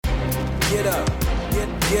get up,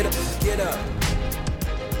 get up, get up.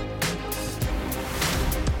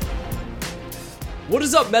 What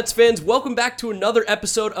is up, Mets fans? Welcome back to another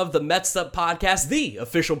episode of the Mets Up Podcast, the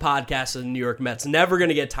official podcast of the New York Mets. Never going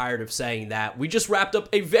to get tired of saying that. We just wrapped up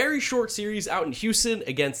a very short series out in Houston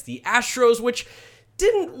against the Astros, which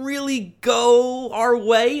didn't really go our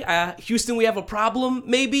way. Houston, we have a problem,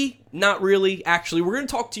 maybe? Not really. Actually, we're going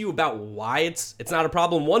to talk to you about why it's not a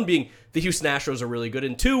problem. One being the Houston Astros are really good,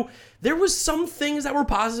 and two, there was some things that were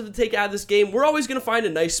positive to take out of this game. We're always going to find a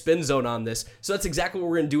nice spin zone on this, so that's exactly what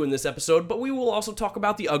we're going to do in this episode, but we will also talk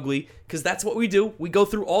about the ugly, because that's what we do. We go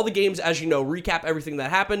through all the games, as you know, recap everything that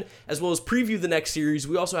happened, as well as preview the next series.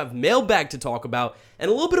 We also have mailbag to talk about,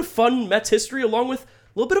 and a little bit of fun Mets history, along with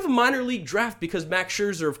a little bit of a minor league draft because Max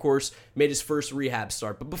Scherzer, of course, made his first rehab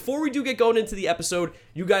start. But before we do get going into the episode,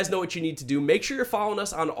 you guys know what you need to do. Make sure you're following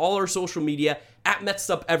us on all our social media at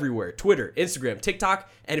MetsUp everywhere. Twitter, Instagram,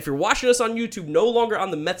 TikTok. And if you're watching us on YouTube, no longer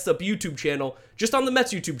on the MetsUp YouTube channel, just on the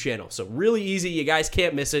Mets YouTube channel. So really easy. You guys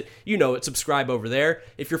can't miss it. You know it. Subscribe over there.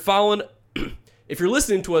 If you're following... If you're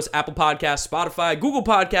listening to us, Apple Podcasts, Spotify, Google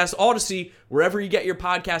Podcasts, Odyssey, wherever you get your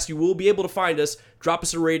podcasts, you will be able to find us. Drop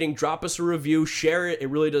us a rating, drop us a review, share it. It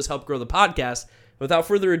really does help grow the podcast. Without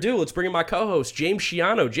further ado, let's bring in my co-host, James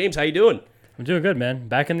Schiano. James, how you doing? I'm doing good, man.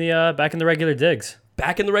 Back in the regular digs.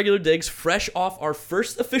 Back in the regular digs, fresh off our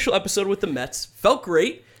first official episode with the Mets. Felt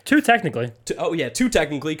great. Two technically,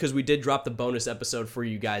 because we did drop the bonus episode for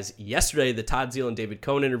you guys yesterday, the Todd Zeile and David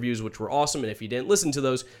Cohn interviews, which were awesome, and if you didn't listen to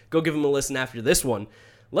those, go give them a listen after this one.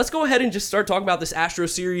 Let's go ahead and just start talking about this Astro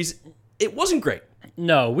series. It wasn't great.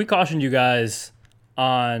 No, we cautioned you guys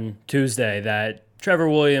on Tuesday that Trevor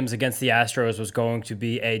Williams against the Astros was going to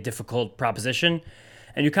be a difficult proposition,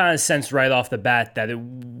 and you kind of sensed right off the bat that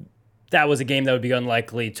that was a game that would be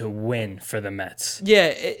unlikely to win for the Mets.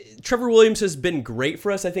 Yeah, Trevor Williams has been great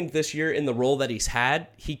for us, I think, this year in the role that he's had.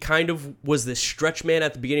 He kind of was this stretch man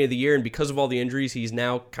at the beginning of the year, and because of all the injuries, he's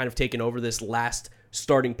now kind of taken over this last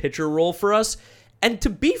starting pitcher role for us. And to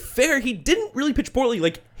be fair, he didn't really pitch poorly.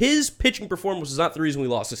 Like, his pitching performance was not the reason we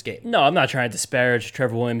lost this game. No, I'm not trying to disparage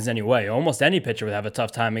Trevor Williams in any way. Almost any pitcher would have a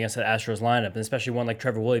tough time against the Astros lineup, and especially one like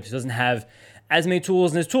Trevor Williams, who doesn't have as many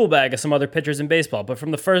tools in his tool bag as some other pitchers in baseball. But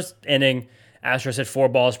from the first inning, Astros hit 4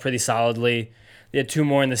 balls pretty solidly. They had 2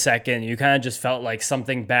 more in the second. You kind of just felt like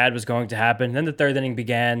something bad was going to happen. Then the third inning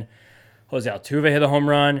began. Jose Altuve hit a home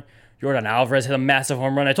run. Yordan Alvarez hit a massive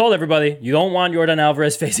home run. I told everybody, you don't want Yordan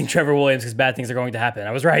Alvarez facing Trevor Williams because bad things are going to happen.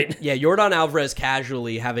 I was right. Yeah, Yordan Alvarez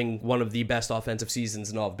casually having one of the best offensive seasons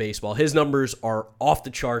in all of baseball. His numbers are off the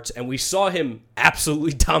charts, and we saw him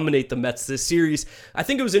absolutely dominate the Mets this series. I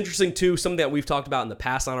think it was interesting, too, something that we've talked about in the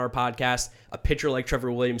past on our podcast, a pitcher like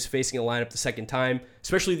Trevor Williams facing a lineup the second time,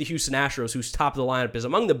 especially the Houston Astros, whose top of the lineup is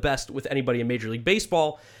among the best with anybody in Major League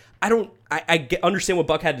Baseball. I understand what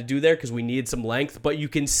Buck had to do there because we needed some length, but you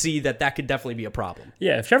can see that could definitely be a problem.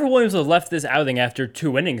 Yeah, if Trevor Williams would have left this outing after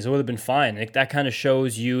 2 innings, it would have been fine. That kind of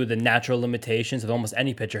shows you the natural limitations that almost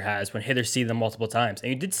any pitcher has when hitters see them multiple times.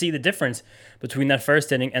 And you did see the difference between that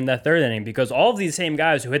first inning and that third inning because all of these same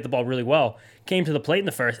guys who hit the ball really well came to the plate in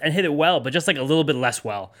the first and hit it well, but just like a little bit less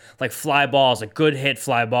well. Like fly balls, like good hit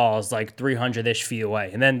fly balls, like 300-ish feet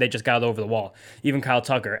away. And then they just got over the wall. Even Kyle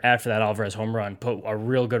Tucker, after that Alvarez home run, put a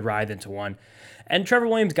real good ride into one. And Trevor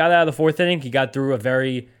Williams got out of the 4th inning. He got through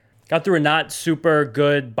a not super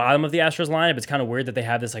good bottom of the Astros lineup. It's kind of weird that they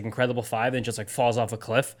have this like incredible 5 and just like falls off a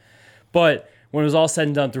cliff. But when it was all said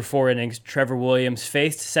and done through 4 innings, Trevor Williams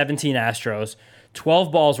faced 17 Astros.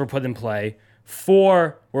 12 balls were put in play.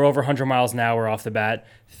 4 were over 100 miles an hour off the bat.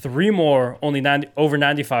 3 more only over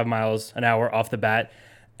 95 miles an hour off the bat.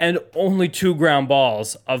 And only 2 ground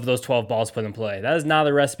balls of those 12 balls put in play. That is not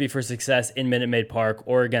a recipe for success in Minute Maid Park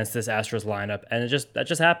or against this Astros lineup, and that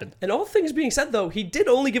just happened. And all things being said, though, he did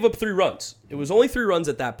only give up 3 runs. It was only 3 runs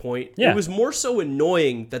at that point. Yeah. It was more so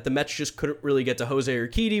annoying that the Mets just couldn't really get to Jose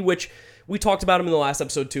Urquidy, which we talked about him in the last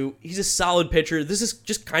episode, too. He's a solid pitcher. This is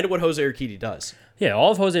just kind of what Jose Urquidy does. Yeah,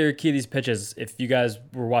 all of Jose Urquidy's pitches, if you guys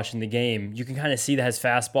were watching the game, you can kind of see that his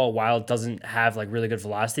fastball, while it doesn't have like really good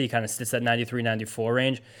velocity, it kind of sits at 93, 94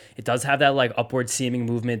 range. It does have that like upward seaming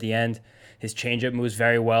movement at the end. His changeup moves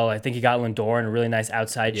very well. I think he got Lindor in a really nice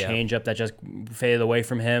outside changeup that just faded away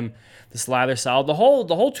from him. The slider's solid. The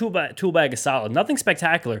whole tool bag is solid. Nothing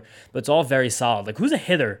spectacular, but it's all very solid. Like, who's a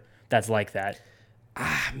hitter that's like that?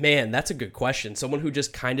 Man, that's a good question. Someone who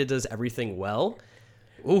just kind of does everything well.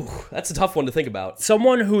 Ooh, that's a tough one to think about.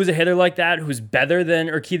 Someone who's a hitter like that, who's better than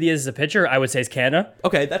Urquidy is as a pitcher, I would say is Canha.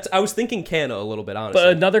 Okay, I was thinking Canha a little bit, honestly.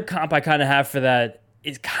 But another comp I kind of have for that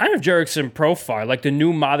is kind of Jurickson Profar, like the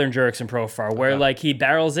new modern Jurickson Profar, where like he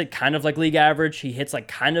barrels it kind of like league average. He hits like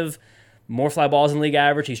kind of more fly balls than league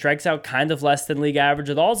average. He strikes out kind of less than league average.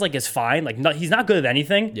 It all is fine. He's not good at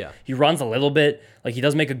anything. Yeah. He runs a little bit. He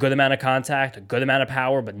does make a good amount of contact, a good amount of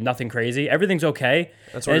power, but nothing crazy. Everything's okay.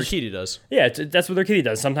 That's what Urquidy does. Yeah, that's what Urquidy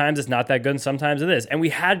does. Sometimes it's not that good, and sometimes it is. And we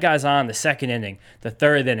had guys on the second inning, the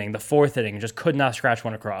third inning, the fourth inning, and just could not scratch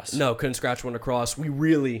one across. No, couldn't scratch one across. We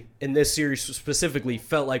really, in this series specifically,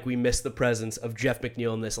 felt like we missed the presence of Jeff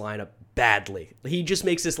McNeil in this lineup badly. He just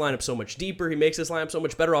makes this lineup so much deeper. He makes this lineup so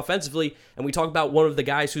much better offensively. And we talk about one of the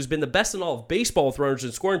guys who's been the best in all of baseball with runners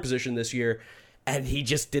in scoring position this year. And he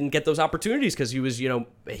just didn't get those opportunities because he was,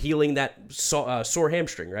 healing that sore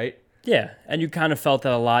hamstring, right? Yeah, and you kind of felt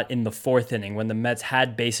that a lot in the fourth inning when the Mets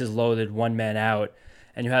had bases loaded, one man out,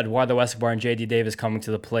 and you had Eduardo Escobar and J.D. Davis coming to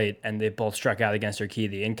the plate, and they both struck out against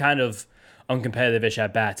Urquidy in kind of uncompetitive-ish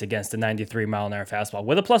at-bats against a 93-mile-an-hour fastball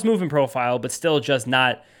with a plus movement profile, but still just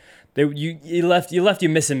not... You left you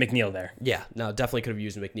missing McNeil there. Yeah, no, definitely could have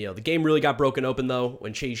used McNeil. The game really got broken open, though,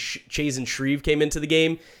 when Chase and Shreve came into the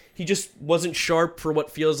game. He just wasn't sharp for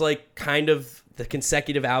what feels like kind of the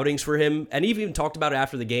consecutive outings for him. And he even talked about it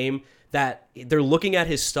after the game that they're looking at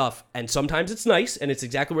his stuff, and sometimes it's nice, and it's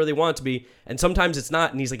exactly where they want it to be, and sometimes it's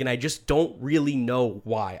not. And he's like, and I just don't really know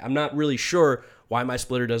why. I'm not really sure why my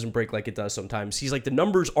splitter doesn't break like it does sometimes. He's like, the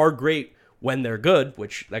numbers are great when they're good,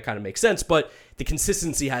 which that kind of makes sense, but the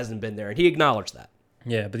consistency hasn't been there, and he acknowledged that.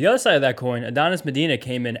 Yeah, but the other side of that coin, Adonis Medina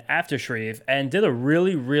came in after Shreve and did a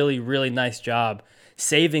really, really, really nice job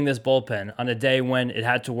saving this bullpen on a day when it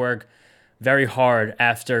had to work very hard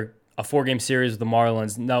after a 4-game series with the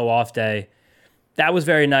Marlins, no off day. That was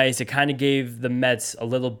very nice. It kind of gave the Mets a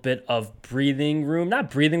little bit of breathing room. Not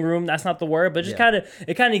breathing room, that's not the word, but just kind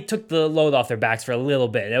of took the load off their backs for a little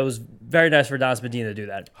bit. It was very nice for Adonis Medina to do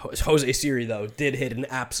that. Jose Siri, though, did hit an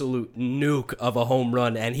absolute nuke of a home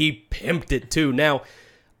run, and he pimped it, too. Now,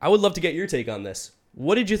 I would love to get your take on this.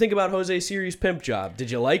 What did you think about Jose Siri's pimp job? Did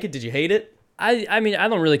you like it? Did you hate it? I mean, I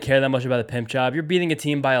don't really care that much about a pimp job. You're beating a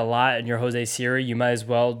team by a lot, and you're Jose Siri. You might as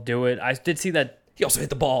well do it. I did see that. He also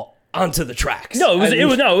hit the ball onto the tracks. No,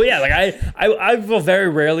 I will very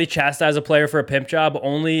rarely chastise a player for a pimp job,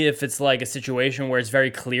 only if it's like a situation where it's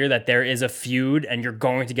very clear that there is a feud and you're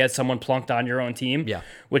going to get someone plunked on your own team. Yeah.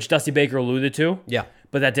 Which Dusty Baker alluded to. Yeah.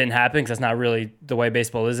 But that didn't happen because that's not really the way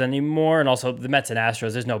baseball is anymore. And also, the Mets and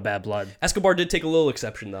Astros, there's no bad blood. Escobar did take a little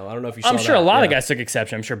exception, though. I don't know if you saw that. I'm sure a lot of guys took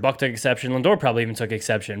exception. I'm sure Buck took exception. Lindor probably even took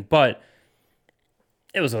exception. But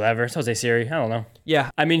it was whatever. It's Jose Siri. I don't know.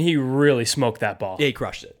 Yeah. I mean, he really smoked that ball. Yeah, he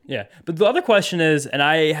crushed it. Yeah. But the other question is, and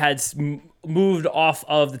I had moved off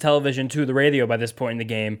of the television to the radio by this point in the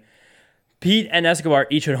game, Pete and Escobar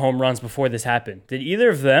each had home runs before this happened. Did either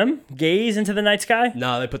of them gaze into the night sky?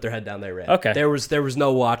 No, they put their head down, they ran. Okay. There was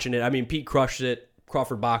no watching it. I mean, Pete crushed it.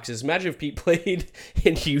 Crawford boxes. Imagine if Pete played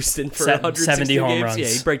in Houston for 170 home games. runs. Yeah,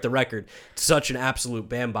 he'd break the record. Such an absolute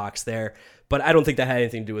bandbox there. But I don't think that had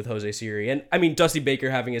anything to do with Jose Siri. And, I mean, Dusty Baker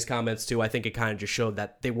having his comments, too, I think it kind of just showed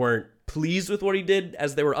that they weren't pleased with what he did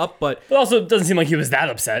as they were up. But also, it doesn't seem like he was that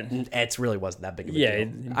upset. It really wasn't that big of a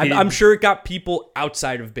deal. Yeah, I'm sure it got people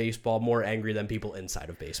outside of baseball more angry than people inside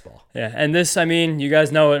of baseball. Yeah, and this, I mean, you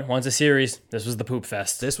guys know it. Once a series, this was the poop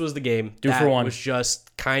fest. This was the game. Due for one. That was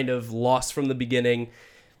just kind of lost from the beginning.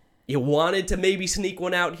 You wanted to maybe sneak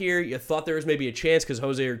one out here. You thought there was maybe a chance because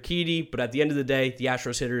Jose Urquidy, but at the end of the day, the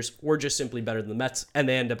Astros hitters were just simply better than the Mets, and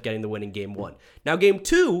they end up getting the win in Game 1. Now, Game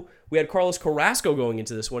 2, we had Carlos Carrasco going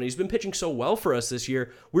into this one. He's been pitching so well for us this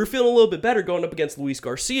year. We were feeling a little bit better going up against Luis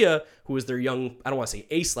Garcia, who was their young, I don't want to say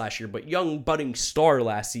ace last year, but young budding star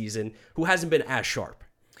last season, who hasn't been as sharp.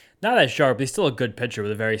 Not as sharp. He's still a good pitcher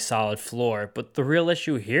with a very solid floor, but the real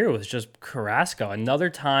issue here was just Carrasco. Another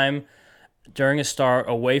time during a start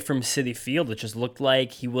away from Citi Field, it just looked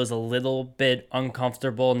like he was a little bit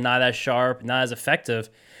uncomfortable, not as sharp, not as effective.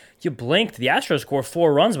 You blinked, the Astros scored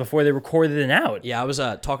 4 runs before they recorded an out. Yeah, I was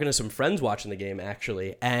talking to some friends watching the game,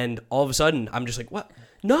 actually, and all of a sudden, I'm just like, what?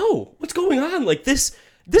 No, what's going on? Like, this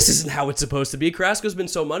isn't how it's supposed to be. Carrasco's been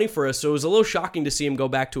so money for us, so it was a little shocking to see him go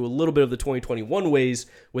back to a little bit of the 2021 ways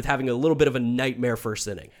with having a little bit of a nightmare first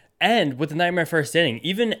inning. And with the nightmare first inning,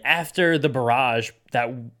 even after the barrage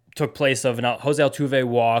that took place of an Jose Altuve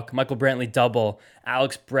walk, Michael Brantley double,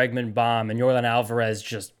 Alex Bregman bomb, and Yordan Alvarez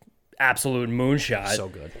just absolute moonshot. So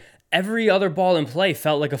good. Every other ball in play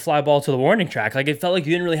felt like a fly ball to the warning track. Like, it felt like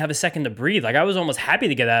you didn't really have a second to breathe. Like, I was almost happy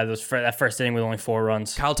to get out of that first inning with only 4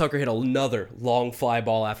 runs. Kyle Tucker hit another long fly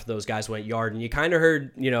ball after those guys went yard, and you kind of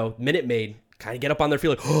heard, Minute Maid kind of get up on their feet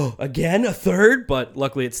like, oh, again, a third? But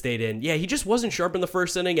luckily it stayed in. Yeah, he just wasn't sharp in the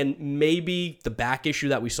first inning, and maybe the back issue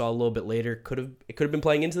that we saw a little bit later could have been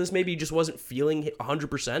playing into this. Maybe he just wasn't feeling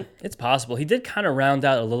 100%. It's possible. He did kind of round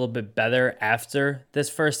out a little bit better after this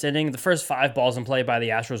first inning. The first 5 balls in play by the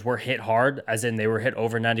Astros were hit hard, as in they were hit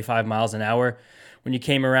over 95 miles an hour. When you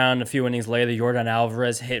came around a few innings later, Yordan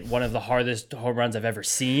Alvarez hit one of the hardest home runs I've ever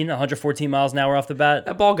seen, 114 miles an hour off the bat.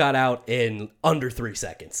 That ball got out in under 3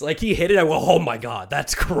 seconds. Like, he hit it, I went, oh my God,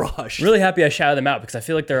 that's crushed. Really happy I shouted them out because I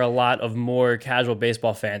feel like there are a lot of more casual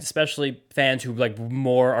baseball fans, especially fans who like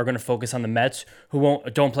more are going to focus on the Mets, who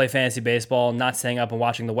don't play fantasy baseball, not staying up and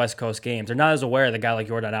watching the West Coast games. They're not as aware that a guy like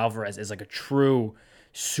Yordan Alvarez is like a true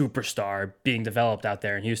superstar being developed out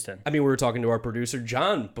there in Houston. I mean, we were talking to our producer,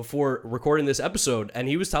 John, before recording this episode, and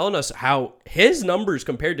he was telling us how his numbers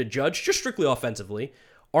compared to Judge, just strictly offensively,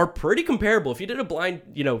 are pretty comparable. If you did a blind,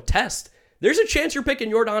 test, there's a chance you're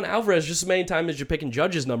picking Yordan Alvarez just as many times as you're picking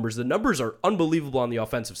Judge's numbers. The numbers are unbelievable on the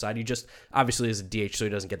offensive side. He just obviously is a DH, so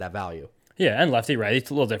he doesn't get that value. Yeah, and lefty, righty, it's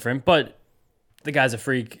a little different, but the guy's a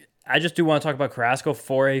freak. I just do want to talk about Carrasco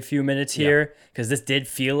for a few minutes here because this did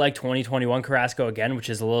feel like 2021 Carrasco again, which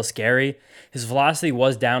is a little scary. His velocity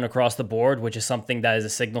was down across the board, which is something that is a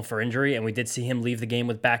signal for injury, and we did see him leave the game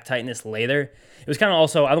with back tightness later. It was kind of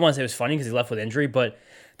also, I don't want to say it was funny because he left with injury, but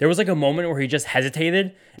there was like a moment where he just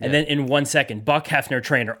hesitated, and then in 1 second, Buck, Hefner,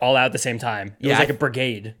 Trainer all out at the same time. It was like a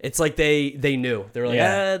brigade. It's like they knew. They were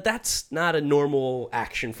like, that's not a normal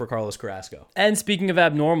action for Carlos Carrasco. And speaking of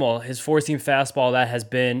abnormal, his four-seam fastball, that has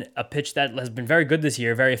been a pitch that has been very good this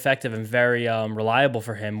year, very effective and very reliable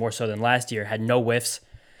for him, more so than last year. Had no whiffs,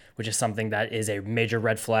 which is something that is a major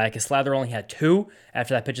red flag. His slather only had 2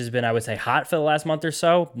 after that pitch has been, I would say, hot for the last month or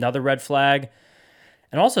so. Another red flag.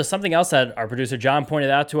 And also something else that our producer John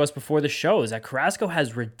pointed out to us before the show is that Carrasco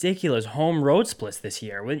has ridiculous home road splits this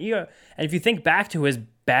year. And if you think back to his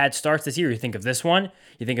bad starts this year, you think of this one,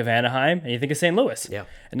 you think of Anaheim, and you think of St. Louis. Yeah.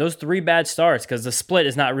 And those 3 bad starts, because the split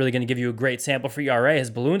is not really going to give you a great sample for ERA, has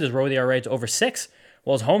ballooned his road ERA to over 6,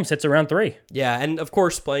 while his home sits around 3. Yeah, and of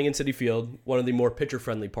course, playing in Citi Field, one of the more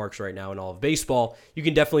pitcher-friendly parks right now in all of baseball, you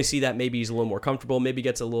can definitely see that maybe he's a little more comfortable, maybe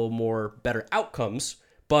gets a little more better outcomes,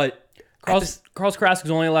 but Carlos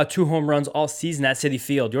Carrasco's only allowed 2 home runs all season at Citi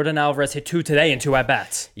Field. Yordan Alvarez hit 2 today in 2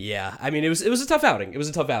 at-bats. Yeah, I mean, it was a tough outing. It was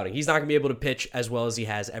a tough outing. He's not going to be able to pitch as well as he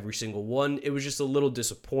has every single one. It was just a little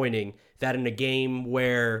disappointing that in a game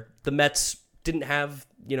where the Mets didn't have,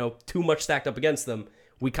 too much stacked up against them,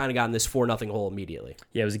 we kind of got in this 4-0 hole immediately.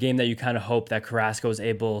 Yeah, it was a game that you kind of hope that Carrasco was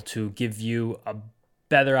able to give you a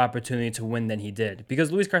better opportunity to win than he did,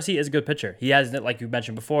 because Luis Garcia is a good pitcher. He hasn't, like you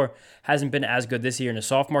mentioned before, hasn't been as good this year in his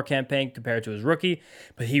sophomore campaign compared to his rookie,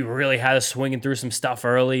 but he really had us swinging through some stuff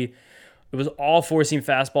early. It was all 4-seam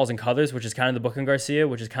fastballs and cutters, which is kind of the book on Garcia,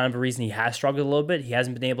 which is kind of a reason he has struggled a little bit. He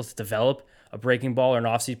hasn't been able to develop a breaking ball or an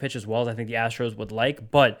off-speed pitch as well as I think the Astros would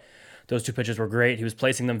like, but those 2 pitches were great. He was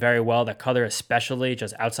placing them very well. That cutter especially,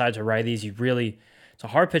 just outside to righties, it's a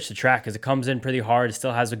hard pitch to track because it comes in pretty hard. It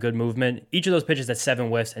still has a good movement. Each of those pitches had 7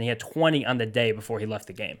 whiffs, and he had 20 on the day before he left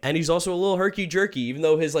the game. And he's also a little herky-jerky. Even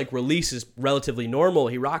though his release is relatively normal,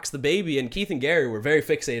 he rocks the baby, and Keith and Gary were very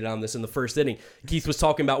fixated on this in the first inning. Keith was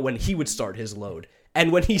talking about when he would start his load.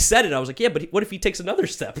 And when he said it, I was like, yeah, but what if he takes another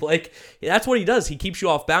step? That's what he does. He keeps you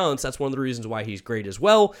off balance. That's one of the reasons why he's great as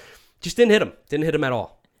well. Just didn't hit him. Didn't hit him at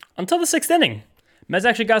all. Until the 6th inning. Mets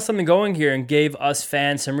actually got something going here and gave us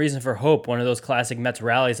fans some reason for hope. One of those classic Mets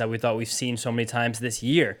rallies that we thought we've seen so many times this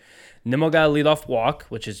year. Nimmo got a leadoff walk,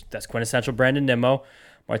 that's quintessential Brandon Nimmo.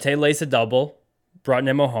 Marte laced a double, brought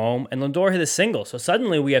Nimmo home, and Lindor hit a single. So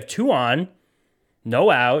suddenly we have 2 on, no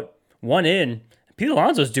out, 1 in. Pete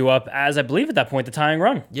Alonso's due up as, I believe at that point, the tying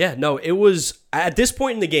run. Yeah, no, it was, at this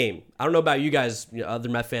point in the game, I don't know about you guys, other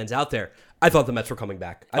Met fans out there, I thought the Mets were coming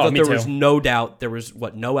back. I thought there was no doubt. There was,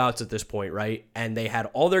 no outs at this point, right? And they had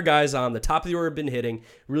all their guys on. The top of the order had been hitting. It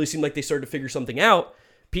really seemed like they started to figure something out.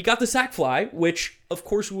 Pete got the sac fly, which, of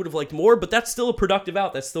course, we would have liked more, but that's still a productive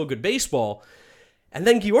out. That's still good baseball. And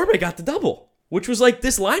then Guillorme got the double, which was like,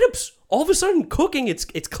 this lineup's all of a sudden cooking. It's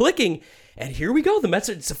clicking. And here we go. The Mets,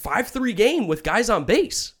 it's a 5-3 game with guys on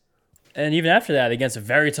base. And even after that, against a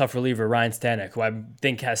very tough reliever, Ryan Stanek, who I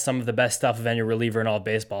think has some of the best stuff of any reliever in all of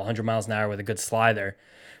baseball, 100 miles an hour with a good slider.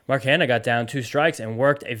 Mark Hanna got down 2 strikes and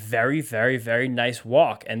worked a very, very, very nice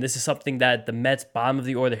walk. And this is something that the Mets' bottom of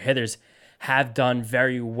the order hitters have done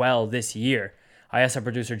very well this year. I asked our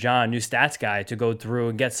producer, John, new stats guy, to go through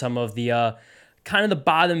and get some of the kind of the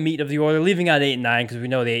bottom meat of the order, leaving out 8 and 9, because we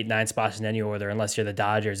know the 8 and 9 spots in any order, unless you're the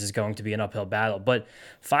Dodgers, is going to be an uphill battle. But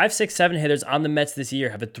 5, 6, 7 hitters on the Mets this year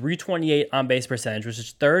have a .328 on-base percentage, which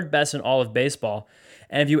is 3rd best in all of baseball.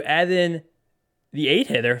 And if you add in the 8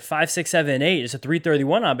 hitter, 5, 6, 7, and 8 is a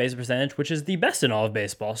 331 on base percentage, which is the best in all of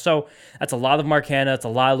baseball. So that's a lot of Mark Hanna. It's a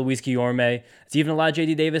lot of Luis Guillorme. It's even a lot of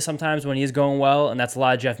J.D. Davis sometimes when he's going well, and that's a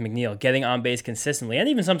lot of Jeff McNeil getting on base consistently, and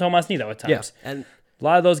even some Tomas Nido at times. Yeah, and a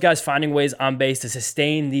lot of those guys finding ways on base to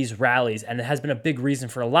sustain these rallies, and it has been a big reason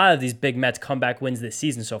for a lot of these big Mets comeback wins this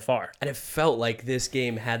season so far. And it felt like this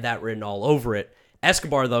game had that written all over it.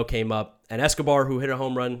 Escobar, though, came up, and Escobar, who hit a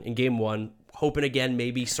home run in Game 1, hoping again,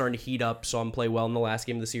 maybe starting to heat up, saw him play well in the last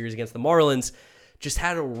game of the series against the Marlins, just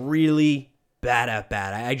had a really bad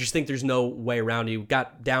at-bat. I just think there's no way around it. He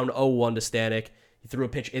got down 0-1 to Stanek. He threw a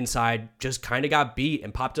pitch inside, just kind of got beat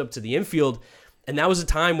and popped up to the infield. And that was a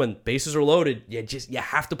time when bases are loaded. You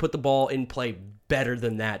have to put the ball in play better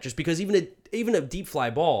than that. Just because even a deep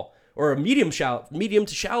fly ball or a medium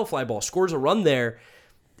to shallow fly ball scores a run there,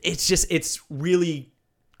 it's really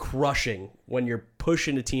crushing when you're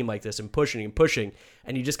pushing a team like this and pushing,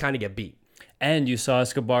 and you just kind of get beat. And you saw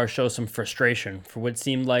Escobar show some frustration for what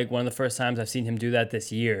seemed like one of the first times I've seen him do that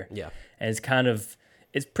this year. Yeah. And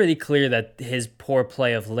it's pretty clear that his poor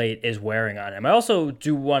play of late is wearing on him. I also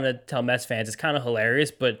do want to tell Mets fans, it's kind of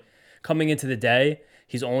hilarious, but coming into the day,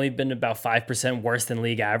 he's only been about 5% worse than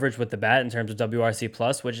league average with the bat in terms of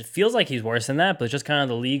WRC+, which it feels like he's worse than that, but it's just kind of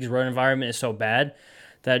the league's run environment is so bad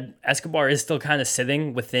that Escobar is still kind of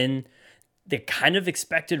sitting within the kind of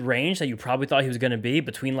expected range that you probably thought he was going to be,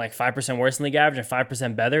 between like 5% worse than league average and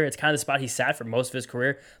 5% better. It's kind of the spot he sat for most of his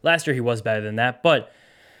career. Last year he was better than that, but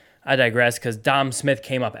I digress because Dom Smith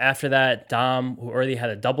came up after that. Dom, who already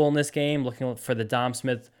had a double in this game, looking for the Dom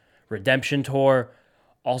Smith redemption tour,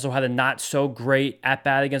 also had a not so great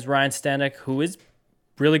at-bat against Ryan Stanek, who is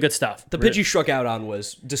really good stuff. The pitch he struck out on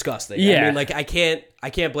was disgusting. Yeah. I mean, like I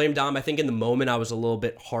can't blame Dom. I think in the moment I was a little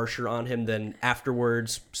bit harsher on him than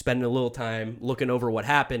afterwards, spending a little time looking over what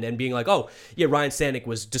happened and being like, oh, yeah, Ryan Stanek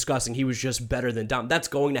was disgusting. He was just better than Dom. That's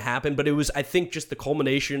going to happen, but it was, I think, just the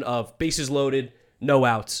culmination of bases loaded, no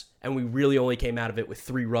outs, and we really only came out of it with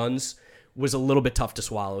 3 runs was a little bit tough to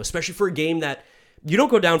swallow, especially for a game that you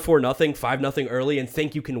don't go down 4-0, 5-0 early and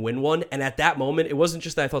think you can win one. And at that moment, it wasn't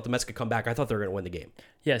just that I thought the Mets could come back. I thought they were going to win the game.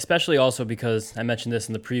 Yeah, especially also because I mentioned this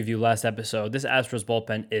in the preview last episode. This Astros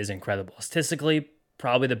bullpen is incredible. Statistically,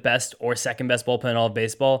 probably the best or second best bullpen in all of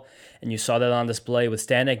baseball. And you saw that on display with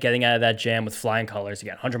Stanek getting out of that jam with flying colors.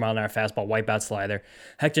 Again, 100-mile-an-hour fastball, wipeout slider.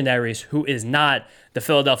 Hector Neris, who is not the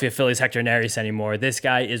Philadelphia Phillies Hector Neris anymore. This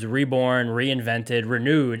guy is reborn, reinvented,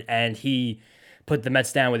 renewed, and he put the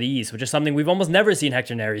Mets down with ease, which is something we've almost never seen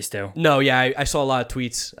Hector Neris do. No, yeah, I saw a lot of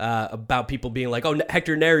tweets about people being like, oh,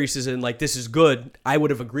 Hector Neris is in, like, this is good. I would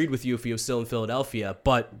have agreed with you if he was still in Philadelphia,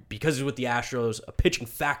 but because he's with the Astros, a pitching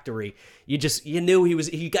factory, you knew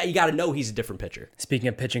you got to know he's a different pitcher. Speaking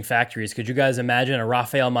of pitching factories, could you guys imagine a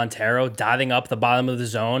Rafael Montero diving up the bottom of the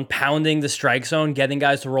zone, pounding the strike zone, getting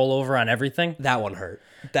guys to roll over on everything? That one hurt.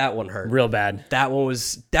 Real bad. That one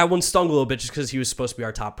stung a little bit just because he was supposed to be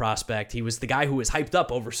our top prospect. He was the guy who was hyped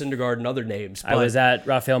up over Syndergaard and other names. I was at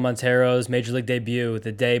Rafael Montero's Major League debut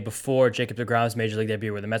the day before Jacob deGrom's Major League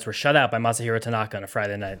debut, where the Mets were shut out by Masahiro Tanaka on a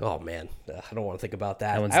Friday night. Oh man, I don't want to think about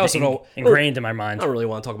that. That one's I also don't ingrained in my mind. I don't really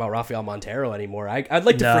want to talk about Rafael Montero anymore. I'd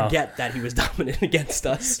like to forget that he was dominant against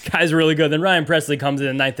us. Guy's really good. Then Ryan Presley comes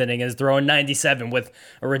in the 9th inning and is throwing 97 with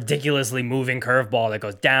a ridiculously moving curveball that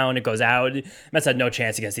goes down, it goes out. Mets had no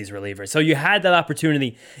chance against these relievers. So you had that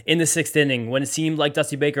opportunity in the 6th inning when it seemed like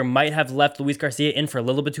Dusty Baker might have left Luis Garcia in for a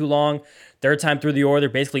little bit too long. Third time through the order,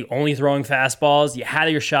 basically only throwing fastballs. You had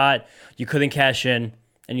your shot. You couldn't cash in,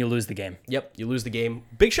 and you lose the game. Yep, you lose the game.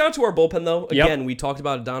 Big shout out to our bullpen, though. Again, We talked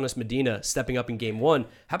about Adonis Medina stepping up in Game 1.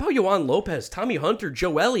 How about Yohan Lopez, Tommy Hunter,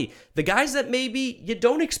 Joe Ellie? The guys that maybe you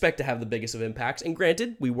don't expect to have the biggest of impacts. And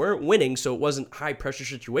granted, we weren't winning, so it wasn't high-pressure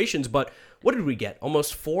situations. But what did we get?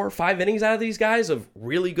 Almost 4 or 5 innings out of these guys of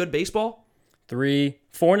really good baseball? 4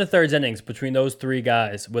 1/3 innings between those 3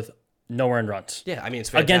 guys with no earned runs. Yeah, I mean, it's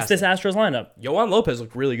fantastic. Against this Astros lineup. Yohan Lopez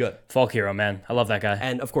looked really good. Folk hero, man. I love that guy.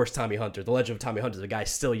 And, of course, Tommy Hunter. The legend of Tommy Hunter, the guy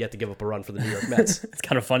still yet to give up a run for the New York Mets. It's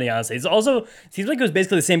kind of funny, honestly. It seems like it was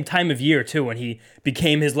basically the same time of year, too, when he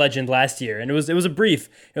became his legend last year. And it was a brief.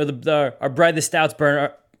 Our brightest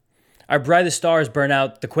stars burn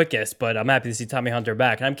out the quickest, but I'm happy to see Tommy Hunter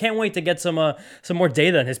back. And I can't wait to get some more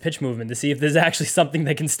data on his pitch movement to see if there's actually something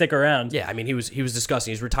that can stick around. Yeah, I mean, he was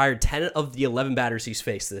disgusting. He's retired 10 of the 11 batters he's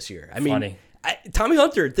faced this year. Funny. Tommy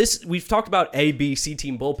Hunter, we've talked about A, B, C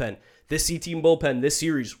team bullpen. This C team bullpen, this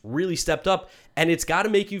series really stepped up, and it's got to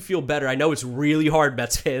make you feel better. I know it's really hard,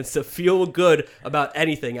 Mets fans, to feel good about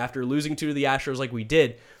anything after losing to the Astros like we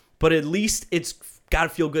did, but at least it's got to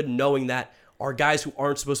feel good knowing that our guys who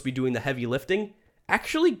aren't supposed to be doing the heavy lifting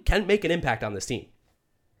actually can make an impact on this team.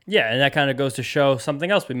 Yeah, and that kind of goes to show something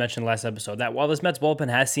else we mentioned last episode, that while this Mets bullpen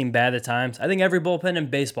has seemed bad at times, I think every bullpen in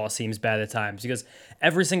baseball seems bad at times, because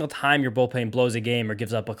every single time your bullpen blows a game or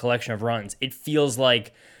gives up a collection of runs, it feels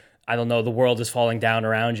like, I don't know, the world is falling down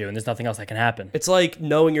around you and there's nothing else that can happen. It's like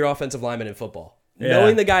knowing your offensive lineman in football. Yeah.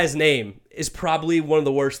 Knowing the guy's name is probably one of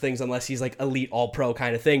the worst things unless he's like elite all-pro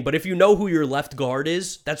kind of thing. But if you know who your left guard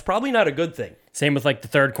is, that's probably not a good thing. Same with like the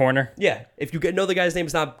third corner. Yeah, if you know the guy's name,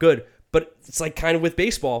 it's not good. But it's like kind of with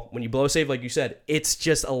baseball, when you blow a save, like you said, it's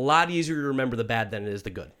just a lot easier to remember the bad than it is the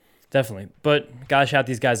good. Definitely. But gotta shout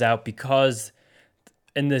these guys out, because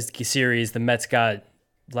in this series, the Mets got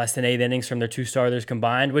less than 8 innings from their 2 starters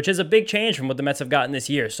combined, which is a big change from what the Mets have gotten this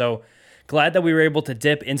year. So glad that we were able to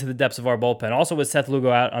dip into the depths of our bullpen. Also, with Seth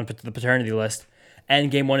Lugo out on the paternity list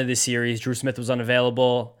and game 1 of this series, Drew Smith was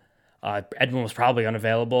unavailable. Edwin was probably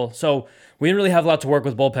unavailable. So we didn't really have a lot to work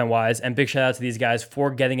with bullpen-wise, and big shout-out to these guys for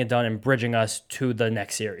getting it done and bridging us to the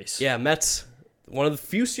next series. Yeah, Mets, one of the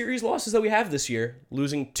few series losses that we have this year,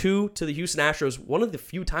 losing 2 to the Houston Astros, one of the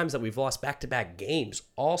few times that we've lost back-to-back games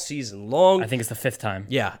all season long. I think it's the 5th time.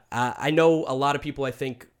 Yeah, I know a lot of people, I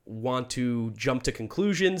think, want to jump to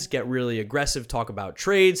conclusions, get really aggressive, talk about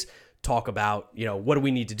trades, talk about, what do we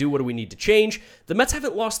need to do? What do we need to change? The Mets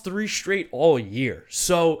haven't lost 3 straight all year.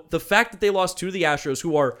 So the fact that they lost 2 to the Astros,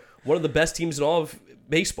 who are one of the best teams in all of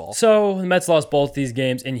baseball. So the Mets lost both these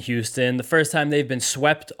games in Houston. The first time they've been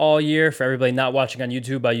swept all year. For everybody not watching on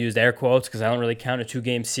YouTube, I used air quotes because I don't really count a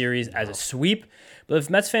 2-game series as a sweep. But if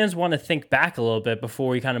Mets fans want to think back a little bit before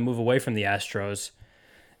we kind of move away from the Astros,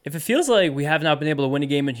 if it feels like we have not been able to win a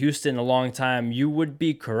game in Houston in a long time, you would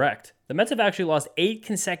be correct. The Mets have actually lost 8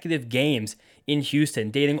 consecutive games in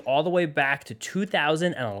Houston, dating all the way back to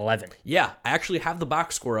 2011. Yeah, I actually have the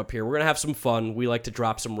box score up here. We're going to have some fun. We like to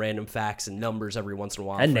drop some random facts and numbers every once in a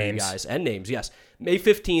while and for names. you guys. And names, yes. May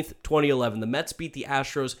 15th, 2011, the Mets beat the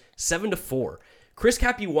Astros 7-4. Chris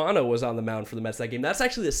Capuano was on the mound for the Mets that game. That's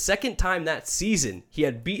actually the second time that season he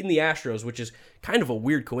had beaten the Astros, which is kind of a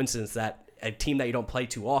weird coincidence that a team that you don't play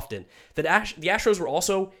too often. The Astros were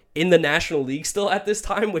also in the National League still at this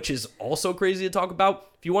time, which is also crazy to talk about.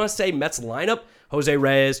 If you want to say Mets lineup, Jose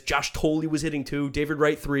Reyes, Josh Tolley was hitting 2, David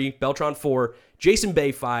Wright 3, Beltran 4, Jason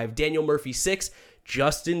Bay 5, Daniel Murphy 6,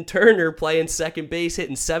 Justin Turner playing second base,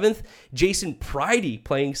 hitting 7th, Jason Pridey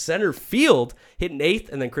playing center field, hitting 8th,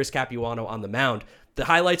 and then Chris Capuano on the mound. The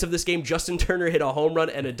highlights of this game, Justin Turner hit a home run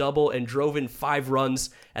and a double and drove in 5 runs,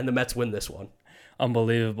 and the Mets win this one.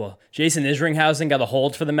 Unbelievable. Jason Isringhausen got a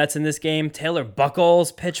hold for the Mets in this game. Taylor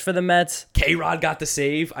Buckles pitched for the Mets. K-Rod got the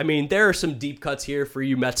save. I mean, there are some deep cuts here for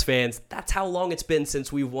you Mets fans. That's how long it's been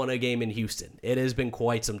since we've won a game in Houston. It has been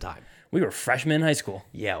quite some time. We were freshmen in high school.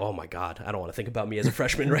 Yeah, oh my God. I don't want to think about me as a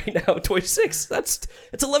freshman right now. 26. It's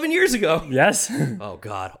 11 years ago. Yes. Oh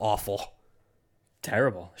God, awful.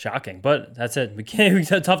 Terrible. Shocking. But that's it.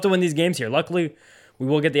 It's tough to win these games here. Luckily, we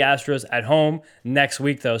will get the Astros at home next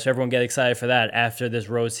week, though, so everyone get excited for that after this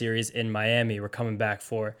road series in Miami we're coming back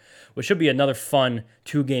for, which should be another fun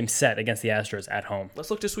 2-game set against the Astros at home. Let's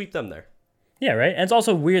look to sweep them there. Yeah, right? And it's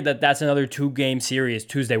also weird that that's another 2-game series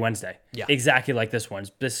Tuesday, Wednesday. Yeah. Exactly like this one.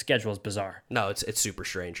 This schedule is bizarre. No, it's super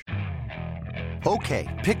strange. Okay,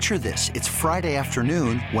 picture this. It's Friday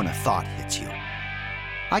afternoon when a thought hits you.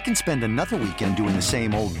 I can spend another weekend doing the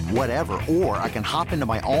same old whatever, or I can hop into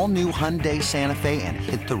my all-new Hyundai Santa Fe and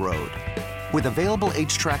hit the road. With available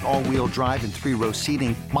H-Track all-wheel drive and 3-row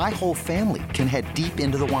seating, my whole family can head deep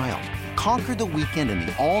into the wild. Conquer the weekend in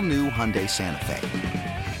the all-new Hyundai Santa Fe.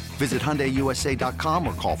 Visit HyundaiUSA.com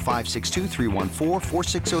or call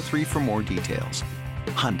 562-314-4603 for more details.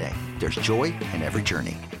 Hyundai, there's joy in every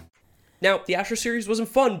journey. Now, the Astros series wasn't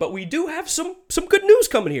fun, but we do have some good news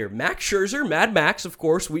coming here. Max Scherzer, Mad Max, of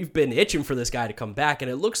course, we've been itching for this guy to come back,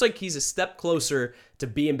 and it looks like he's a step closer to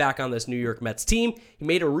being back on this New York Mets team. He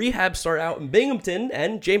made a rehab start out in Binghamton,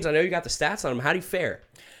 and James, I know you got the stats on him. How'd he fare?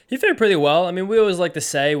 He fared pretty well. I mean, we always like to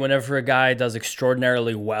say whenever a guy does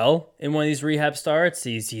extraordinarily well in one of these rehab starts,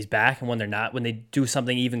 he's back, and when they're not, when they do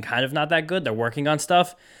something even kind of not that good, they're working on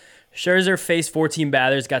stuff. Scherzer faced 14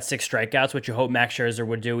 batters, got 6 strikeouts, which you hope Max Scherzer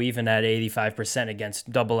would do even at 85%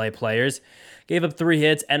 against AA players. Gave up 3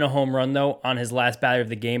 hits and a home run, though, on his last batter of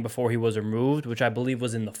the game before he was removed, which I believe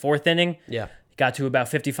was in the 4th inning. Yeah. Got to about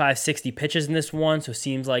 55, 60 pitches in this one, so it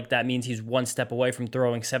seems like that means he's one step away from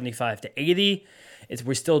throwing 75 to 80.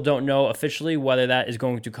 We still don't know officially whether that is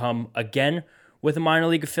going to come again with a minor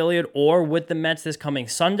league affiliate or with the Mets this coming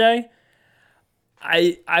Sunday.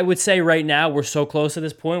 I would say right now we're so close to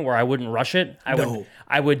this point where I wouldn't rush it.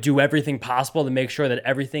 I would do everything possible to make sure that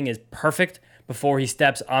everything is perfect before he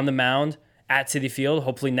steps on the mound at Citi Field,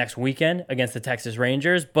 hopefully next weekend against the Texas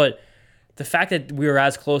Rangers. But the fact that we were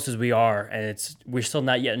as close as we are, and we're still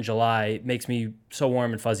not yet in July, makes me so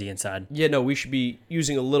warm and fuzzy inside. Yeah, no, we should be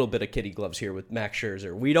using a little bit of kitty gloves here with Max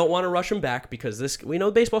Scherzer. We don't want to rush him back because we know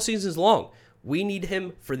the baseball season is long. We need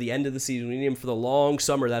him for the end of the season. We need him for the long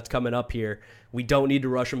summer that's coming up here. We don't need to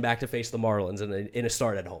rush him back to face the Marlins in a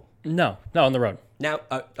start at home. No, on the road. Now,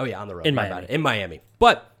 on the road. In Miami. In Miami.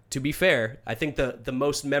 But to be fair, I think the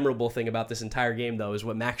most memorable thing about this entire game, though, is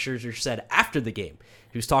what Max Scherzer said after the game.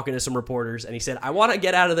 He was talking to some reporters, and he said, I want to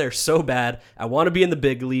get out of there so bad. I want to be in the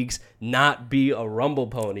big leagues, not be a Rumble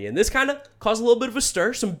Pony. And this kind of caused a little bit of a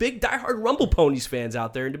stir. Some big diehard Rumble Ponies fans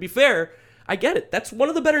out there. And to be fair, I get it. That's one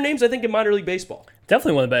of the better names, I think, in minor league baseball.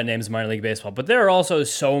 Definitely one of the better names in minor league baseball. But there are also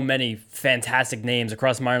so many fantastic names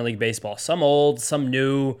across minor league baseball. Some old, some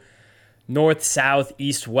new, north, south,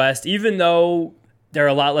 east, west. Even though there are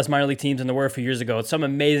a lot less minor league teams than there were a few years ago, some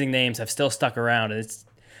amazing names have still stuck around. And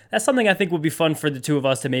that's something I think would be fun for the two of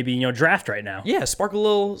us to maybe, draft right now. Yeah, spark a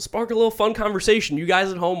little fun conversation. You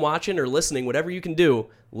guys at home watching or listening, whatever you can do,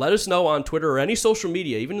 let us know on Twitter or any social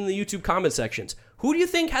media, even in the YouTube comment sections. Who do you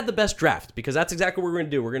think had the best draft? Because that's exactly what we're going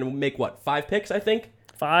to do. We're going to make, 5 picks, I think?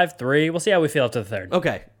 5, 3. We'll see how we feel after the third.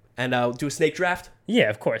 Okay. And do a snake draft? Yeah,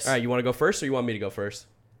 of course. All right, you want to go first or you want me to go first?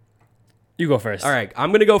 You go first. All right, I'm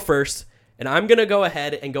going to go first. And I'm going to go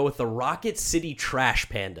ahead and go with the Rocket City Trash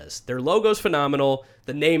Pandas. Their logo's phenomenal.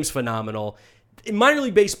 The name's phenomenal. Minor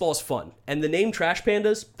League Baseball is fun. And the name Trash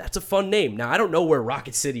Pandas, that's a fun name. Now, I don't know where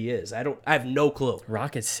Rocket City is. I have no clue.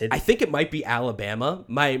 Rocket City? I think it might be Alabama.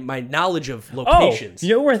 My knowledge of locations. Oh,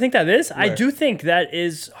 you know where I think that is? Where? I do think that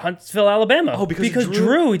is Huntsville, Alabama. Oh, because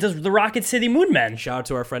Drew, he does the Rocket City Moonmen. Shout out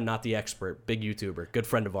to our friend, Not the Expert, big YouTuber, good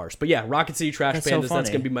friend of ours. But yeah, Rocket City Trash That's Pandas, so that's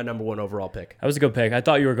going to be my number 1 overall pick. That was a good pick. I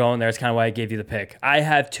thought you were going there. That's kind of why I gave you the pick. I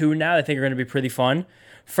have 2 now that I think are going to be pretty fun.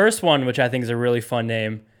 First one, which I think is a really fun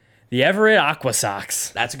name, the Everett Aqua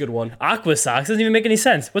Sox. That's a good one. Aqua Sox doesn't even make any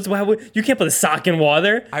sense. You can't put a sock in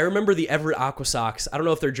water. I remember the Everett Aqua Sox. I don't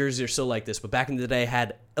know if their jerseys are still like this, but back in the day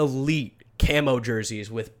had elite camo jerseys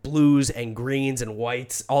with blues and greens and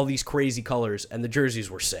whites, all these crazy colors, and the jerseys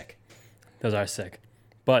were sick. Those are sick.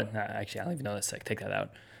 But actually, I don't even know that's sick. Take that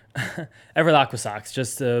out. Everett Aqua Sox.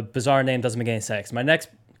 Just a bizarre name. Doesn't make any sense. My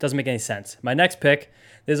next pick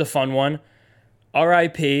is a fun one.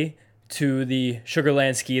 R.I.P. to the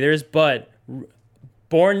Sugarland Skeeters, but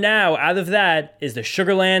born now out of that is the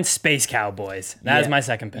Sugarland Space Cowboys. That is my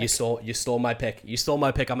second pick. You stole my pick.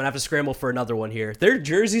 I'm gonna have to scramble for another one here. Their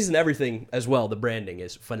jerseys and everything as well. The branding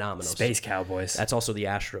is phenomenal. Space Cowboys. That's also the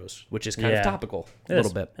Astros, which is kind of topical a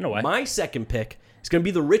little bit. In a way. My second pick is gonna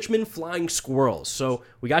be the Richmond Flying Squirrels. So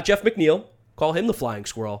we got Jeff McNeil. Call him the Flying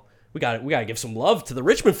Squirrel. We got to give some love to the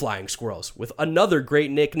Richmond Flying Squirrels with another great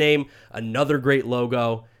nickname, another great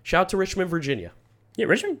logo. Shout out to Richmond, Virginia. Yeah,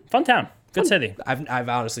 Richmond, fun town. Good city. I've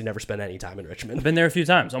honestly never spent any time in Richmond. Been there a few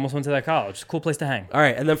times. Almost went to that college. It's a cool place to hang. All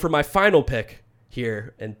right, and then for my final pick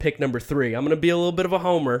here, and pick number 3, I'm going to be a little bit of a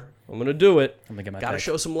homer. I'm going to do it. I'm going to get my Got to pick.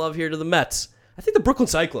 show some love here to the Mets. I think the Brooklyn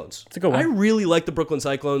Cyclones. It's a good one. I really like the Brooklyn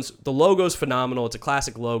Cyclones. The logo's phenomenal. It's a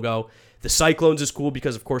classic logo. The Cyclones is cool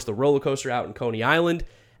because, of course, the roller coaster out in Coney Island.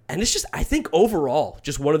 And it's just, I think overall,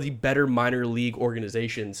 just one of the better minor league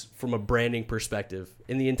organizations from a branding perspective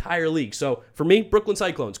in the entire league. So for me, Brooklyn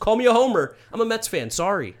Cyclones. Call me a homer. I'm a Mets fan.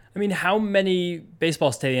 Sorry. I mean, how many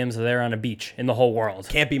baseball stadiums are there on a beach in the whole world?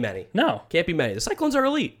 Can't be many. No. Can't be many. The Cyclones are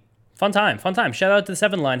elite. Fun time. Shout out to the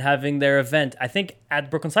 7 Line having their event, I think,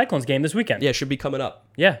 at Brooklyn Cyclones game this weekend. Yeah, it should be coming up.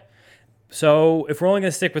 Yeah. So if we're only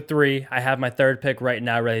going to stick with 3, I have my third pick right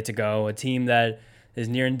now ready to go. A team that is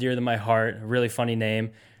near and dear to my heart. A really funny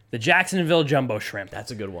name. The Jacksonville Jumbo Shrimp.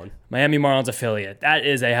 That's a good one. Miami Marlins affiliate. That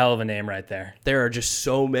is a hell of a name right there. There are just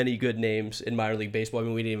so many good names in minor league baseball. I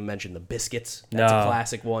mean, we didn't even mention the Biscuits. That's a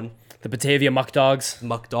classic one. The Batavia Muck Dogs.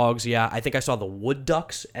 Muck Dogs, yeah. I think I saw the Wood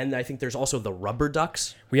Ducks, and I think there's also the Rubber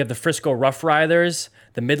Ducks. We have the Frisco Rough Riders,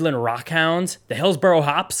 the Midland Rockhounds, the Hillsboro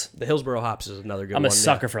Hops. The Hillsboro Hops is another good one. I'm a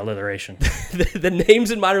sucker for alliteration. The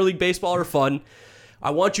names in minor league baseball are fun. I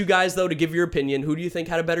want you guys, though, to give your opinion. Who do you think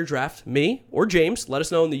had a better draft? Me or James? Let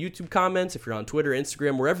us know in the YouTube comments. If you're on Twitter,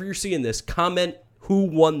 Instagram, wherever you're seeing this, comment who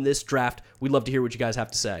won this draft. We'd love to hear what you guys have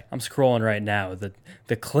to say. I'm scrolling right now.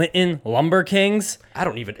 The Clinton Lumber Kings.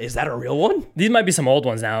 Is that a real one? These might be some old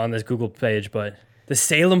ones now on this Google page, but the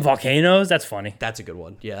Salem Volcanoes, that's funny. That's a good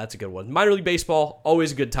one. Yeah, that's a good one. Minor league baseball,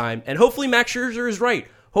 always a good time. And hopefully Max Scherzer is right.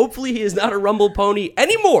 Hopefully he is not a Rumble Pony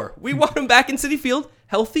anymore. We want him back in Citi Field,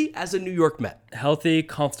 healthy as a New York Met. Healthy,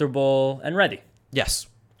 comfortable, and ready. Yes.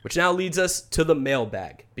 Which now leads us to the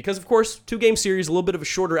mailbag. Because, of course, 2-game series, a little bit of a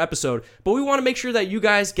shorter episode, but we want to make sure that you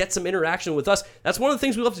guys get some interaction with us. That's one of the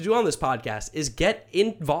things we love to do on this podcast, is get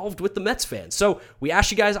involved with the Mets fans. So we asked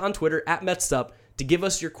you guys on Twitter, @MetsUp, to give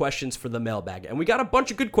us your questions for the mailbag. And we got a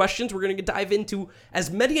bunch of good questions. We're going to dive into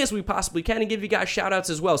as many as we possibly can and give you guys shout-outs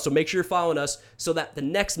as well. So make sure you're following us so that the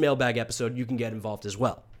next mailbag episode, you can get involved as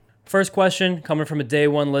well. First question coming from a day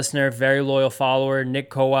one listener, very loyal follower,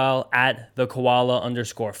 Nick Kowal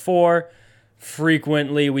 @thekoala_4.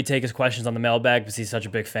 Frequently, we take his questions on the mailbag because he's such a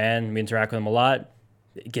big fan. We interact with him a lot.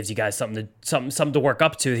 It gives you guys something to work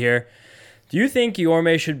up to here. Do you think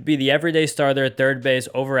Guillorme should be the everyday starter at third base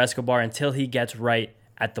over Escobar until he gets right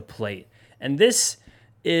at the plate? And this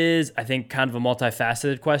is, I think, kind of a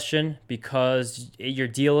multifaceted question because you're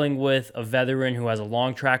dealing with a veteran who has a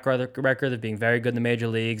long track record of being very good in the major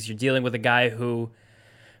leagues. You're dealing with a guy who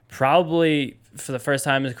probably, for the first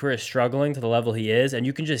time in his career, is struggling to the level he is. And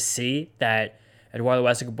you can just see that Eduardo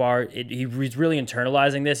Escobar, he's really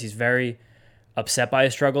internalizing this. He's very upset by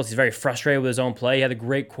his struggles. He's very frustrated with his own play. He had a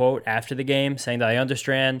great quote after the game saying that I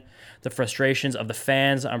understand the frustrations of the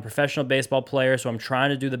fans. I'm a professional baseball player, so I'm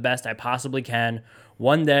trying to do the best I possibly can.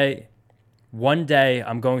 One day,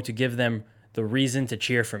 I'm going to give them the reason to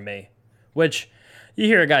cheer for me. Which, you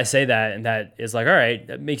hear a guy say that, and that is like, all right,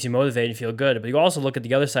 that makes you motivated and feel good. But you also look at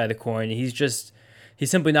the other side of the coin, and he's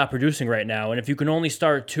simply not producing right now. And if you can only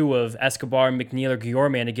start two of Escobar, McNeil, or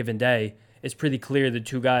Guillorme on a given day, it's pretty clear the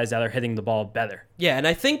two guys that are hitting the ball better. Yeah, and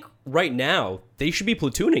I think right now they should be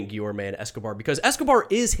platooning Guillorme and Escobar because Escobar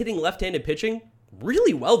is hitting left-handed pitching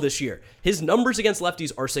really well this year. His numbers against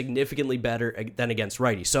lefties are significantly better than against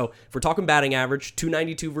righties. So if we're talking batting average,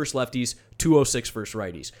 292 versus lefties, 206 versus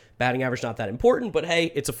righties. Batting average not that important, but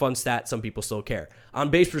hey, it's a fun stat. Some people still care. On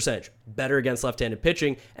base percentage, better against left-handed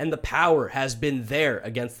pitching, and the power has been there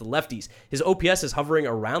against the lefties. His OPS is hovering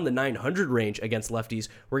around the 900 range against lefties,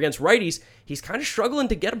 where against righties, he's kind of struggling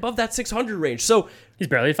to get above that 600 range. So he's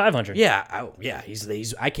barely at 500. Yeah,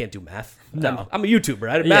 he's I can't do math. No. I'm a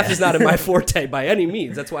YouTuber. Math is not in my forte by any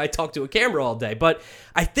means. That's why I talk to a camera all day. But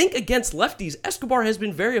I think against lefties, Escobar has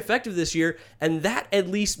been very effective this year, and that, at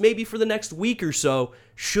least maybe for the next week or so,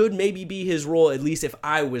 should maybe be his role, at least if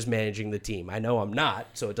I was managing the team. I know I'm not,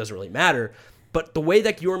 so it doesn't really matter. But the way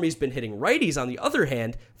that Guillorme's been hitting righties, on the other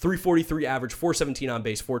hand, 343 average, 417 on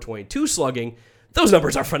base, 422 slugging, those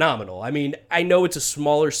numbers are phenomenal. I mean, I know it's a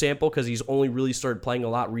smaller sample because he's only really started playing a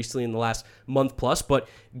lot recently in the last month plus, but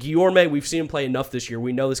Guillorme, we've seen him play enough this year.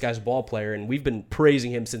 We know this guy's a ball player, and we've been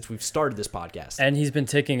praising him since we've started this podcast. And he's been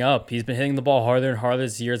ticking up. He's been hitting the ball harder and harder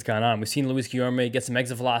as the year's gone on. We've seen Luis Guillorme get some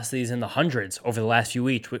exit velocities in the hundreds over the last few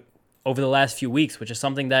weeks, which is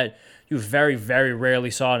something that you very, very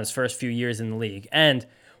rarely saw in his first few years in the league. And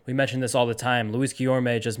we mention this all the time. Luis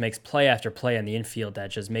Guillorme just makes play after play in the infield that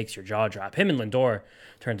just makes your jaw drop. Him and Lindor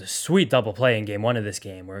turned a sweet double play in game one of this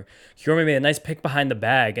game where Guillorme made a nice pick behind the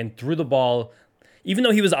bag and threw the ball. Even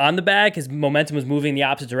though he was on the bag, his momentum was moving in the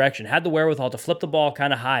opposite direction. Had the wherewithal to flip the ball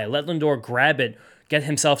kind of high, let Lindor grab it, get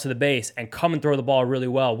himself to the base, and come and throw the ball really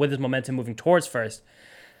well with his momentum moving towards first.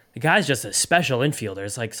 The guy's just a special infielder.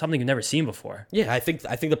 It's like something you've never seen before. Yeah, I think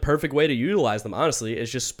the perfect way to utilize them, honestly,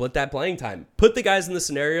 is just split that playing time. Put the guys in the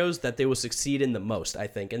scenarios that they will succeed in the most, I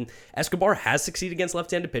think. And Escobar has succeeded against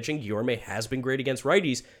left-handed pitching. Guillorme has been great against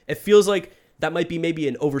righties. It feels like that might be maybe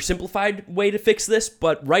an oversimplified way to fix this,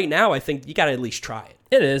 but right now I think you got to at least try it.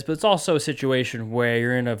 It is, but it's also a situation where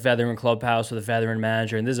you're in a veteran clubhouse with a veteran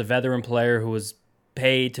manager, and there's a veteran player who was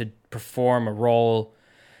paid to perform a role,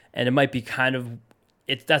 and it might be kind of...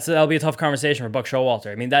 that'll be a tough conversation for Buck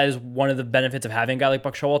Showalter. I mean, that is one of the benefits of having a guy like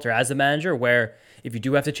Buck Showalter as the manager, where if you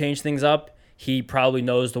do have to change things up, he probably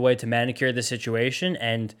knows the way to manicure the situation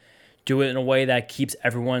and do it in a way that keeps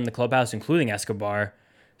everyone in the clubhouse, including Escobar,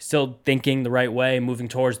 still thinking the right way, moving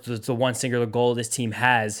towards the one singular goal this team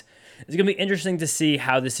has. It's going to be interesting to see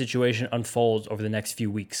how this situation unfolds over the next few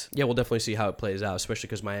weeks. Yeah, we'll definitely see how it plays out, especially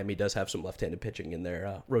because Miami does have some left-handed pitching in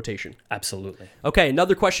their rotation. Absolutely. Okay,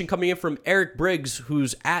 another question coming in from Eric Briggs,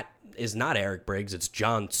 is not Eric Briggs, it's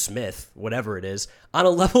John Smith, whatever it is. On a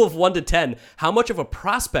level of 1 to 10, how much of a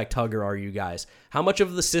prospect hugger are you guys? How much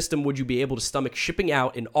of the system would you be able to stomach shipping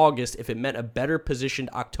out in August if it meant a better positioned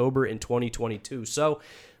October in 2022? So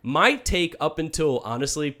my take up until,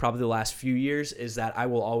 honestly, probably the last few years is that I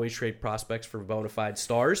will always trade prospects for bona fide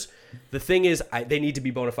stars. The thing is, they need to be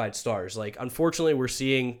bona fide stars. Like, unfortunately, we're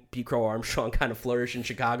seeing Pete Crow Armstrong kind of flourish in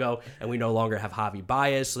Chicago, and we no longer have Javi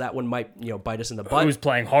Baez, so that one might, bite us in the butt. Who's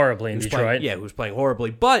playing horribly in Detroit. Who's playing horribly.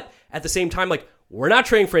 But at the same time, like, We're not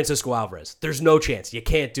trading Francisco Alvarez. There's no chance. You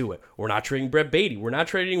can't do it. We're not trading Brett Beatty. We're not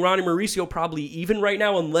trading Ronnie Mauricio probably even right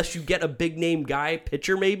now unless you get a big name guy,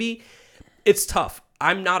 pitcher maybe. It's tough.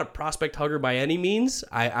 I'm not a prospect hugger by any means.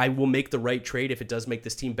 I will make the right trade if it does make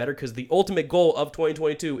this team better because the ultimate goal of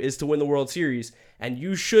 2022 is to win the World Series. And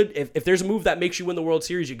you should, if there's a move that makes you win the World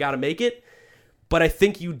Series, you got to make it. But I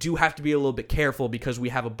think you do have to be a little bit careful because we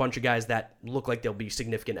have a bunch of guys that look like they'll be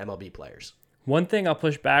significant MLB players. One thing I'll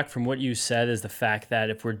push back from what you said is the fact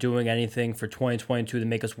that if we're doing anything for 2022 to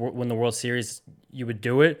make us win the World Series, you would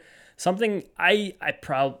do it. Something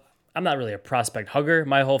I'm not really a prospect hugger.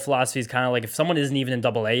 My whole philosophy is kind of like if someone isn't even in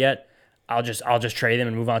Double A yet, I'll just trade them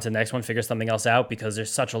and move on to the next one, figure something else out because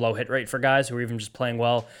there's such a low hit rate for guys who are even just playing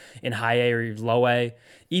well in High A or Low A,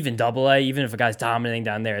 even Double A. Even if a guy's dominating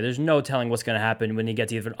down there, there's no telling what's going to happen when he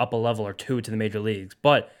gets either up a level or two to the major leagues.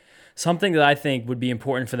 But something that I think would be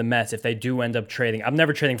important for the Mets if they do end up trading. I'm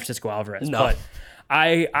never trading Francisco Alvarez, but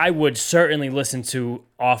I would certainly listen to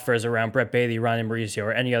offers around Brett Baty, Ronnie Mauricio,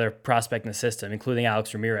 or any other prospect in the system, including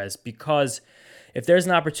Alex Ramirez, because if there's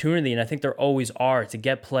an opportunity, and I think there always are, to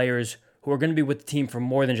get players who are going to be with the team for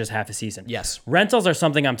more than just half a season. Yes. Rentals are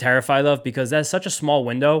something I'm terrified of because that's such a small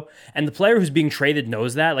window, and the player who's being traded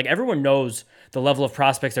knows that. Like, everyone knows the level of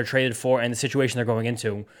prospects they're traded for and the situation they're going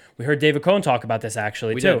into. We heard David Cohn talk about this,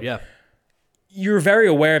 actually, We too. did, yeah. You're very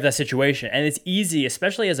aware of that situation, and it's easy,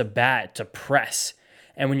 especially as a bat, to press.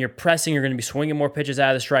 And when you're pressing, you're going to be swinging more pitches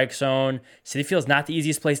out of the strike zone. Citi Field's not the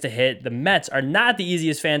easiest place to hit. The Mets are not the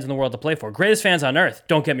easiest fans in the world to play for. Greatest fans on earth,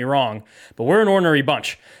 don't get me wrong, but we're an ordinary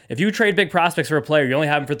bunch. If you trade big prospects for a player, you only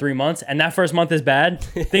have him for 3 months, and that first month is bad,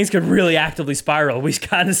 things could really actively spiral. We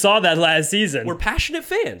kind of saw that last season. We're passionate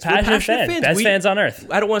fans. Passionate fans. Best fans on earth.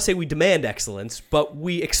 I don't want to say we demand excellence, but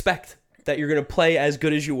we expect that you're going to play as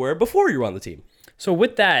good as you were before you were on the team. So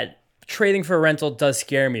with that, trading for a rental does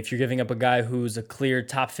scare me if you're giving up a guy who's a clear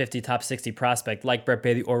top 50, top 60 prospect like Brett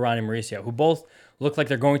Baty or Ronnie Mauricio, who both look like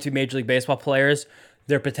they're going to be Major League Baseball players.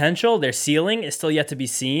 Their potential, their ceiling is still yet to be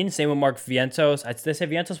seen. Same with Mark Vientos. Did I say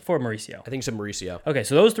Vientos before Mauricio? I think it's Mauricio. Okay,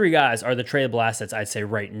 so those three guys are the tradable assets, I'd say,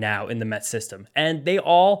 right now in the Mets system. And they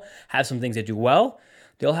all have some things they do well.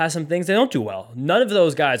 They'll have some things they don't do well. None of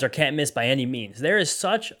those guys are can't miss by any means. There is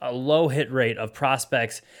such a low hit rate of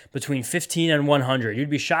prospects between 15 and 100. You'd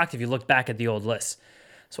be shocked if you looked back at the old lists.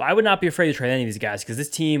 So I would not be afraid to trade any of these guys because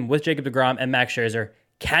this team with Jacob deGrom and Max Scherzer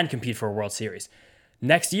can compete for a World Series.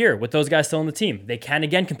 Next year, with those guys still on the team, they can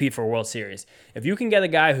again compete for a World Series. If you can get a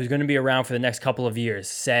guy who's going to be around for the next couple of years,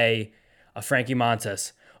 say a Frankie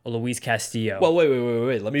Montas, a Luis Castillo. Well,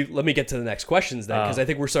 wait. Let me get to the next questions then, because I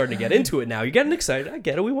think we're starting to get into it now. You're getting excited. I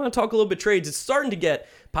get it. We want to talk a little bit trades. It's starting to get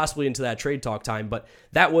possibly into that trade talk time, but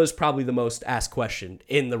that was probably the most asked question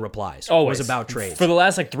in the replies. Always. Was about trades. For the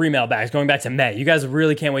last 3 mailbags, going back to May, you guys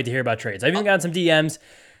really can't wait to hear about trades. I've even gotten some DMs.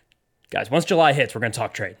 Guys, once July hits, we're going to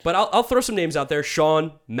talk trade. But I'll throw some names out there.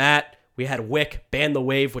 Sean, Matt, we had Wick, ban the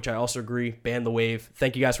wave, which I also agree, ban the wave.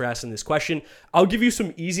 Thank you guys for asking this question. I'll give you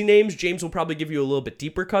some easy names. James will probably give you a little bit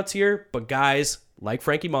deeper cuts here, but guys like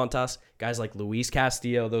Frankie Montas, guys like Luis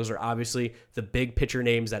Castillo, those are obviously the big pitcher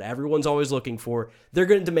names that everyone's always looking for. They're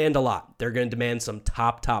going to demand a lot. They're going to demand some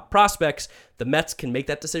top prospects. The Mets can make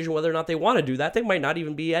that decision whether or not they want to do that. They might not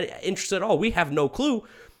even be interested at all. We have no clue,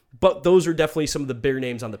 but those are definitely some of the bigger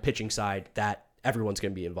names on the pitching side that everyone's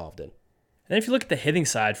going to be involved in. And if you look at the hitting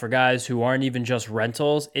side for guys who aren't even just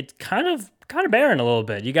rentals, it's kind of barren a little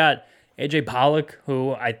bit. You got AJ Pollock,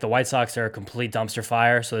 who the White Sox are a complete dumpster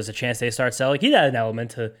fire, so there's a chance they start selling. He'd add an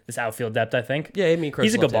element to this outfield depth, I think. Yeah, I mean, Chris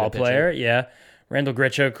he's a good ball player. Yeah, Randall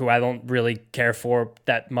Grichuk, who I don't really care for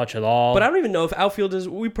that much at all. But I don't even know if outfield is.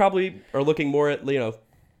 We probably are looking more at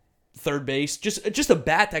third base, just a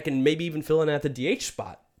bat that can maybe even fill in at the DH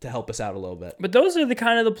spot to help us out a little bit. But those are the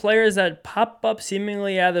kind of the players that pop up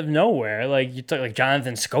seemingly out of nowhere. Like you talk like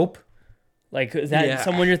Jonathan Scope. Like is that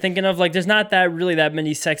someone you're thinking of? Like there's not that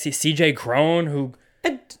many sexy CJ Cron who.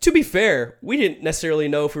 And to be fair, we didn't necessarily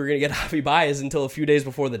know if we were going to get Javi Baez until a few days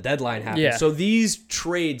before the deadline happened. Yeah. So these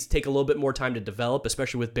trades take a little bit more time to develop,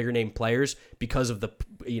 especially with bigger name players because of the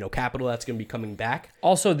capital that's going to be coming back.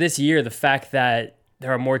 Also this year, the fact that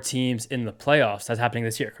there are more teams in the playoffs. That's happening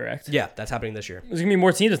this year, correct? Yeah, that's happening this year. There's going to be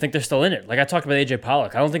more teams that think they're still in it. Like I talked about AJ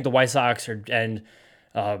Pollock. I don't think the White Sox and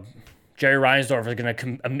Jerry Reinsdorf are going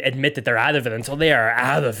to admit that they're out of it until they are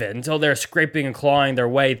out of it, until they're scraping and clawing their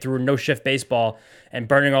way through no-shift baseball and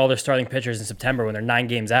burning all their starting pitchers in September when they're 9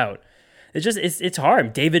 games out. it's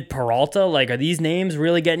hard. David Peralta, like, are these names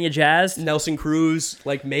really getting you jazzed? Nelson Cruz,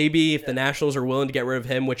 like maybe if the Nationals are willing to get rid of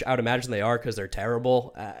him, which I would imagine they are because they're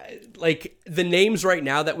terrible. Like the names right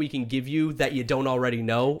now that we can give you that you don't already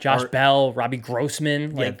know. Josh Bell, Robbie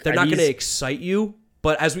Grossman. Yeah, Like, they're not going to excite you.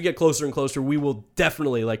 But as we get closer and closer, we will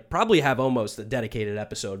definitely probably have almost a dedicated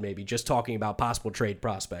episode maybe just talking about possible trade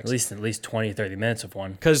prospects. At least 20, 30 minutes of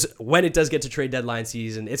one. Because when it does get to trade deadline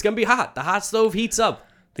season, it's going to be hot. The hot stove heats up.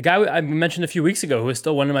 The guy I mentioned a few weeks ago who is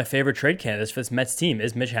still one of my favorite trade candidates for this Mets team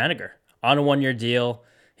is Mitch Haniger. On a one-year deal.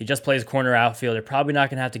 He just plays corner outfield. They're probably not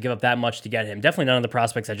going to have to give up that much to get him. Definitely none of the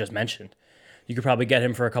prospects I just mentioned. You could probably get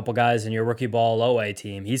him for a couple guys in your rookie ball low-A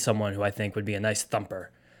team. He's someone who I think would be a nice thumper.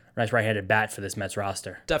 Nice right-handed bat for this Mets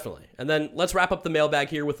roster. Definitely. And then let's wrap up the mailbag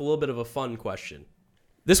here with a little bit of a fun question.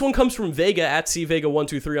 This one comes from Vega at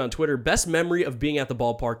CVega123 on Twitter. Best memory of being at the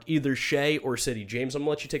ballpark, either Shea or City. James, I'm going to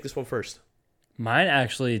let you take this one first. Mine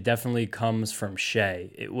actually definitely comes from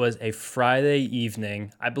Shea. It was a Friday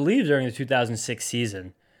evening, I believe during the 2006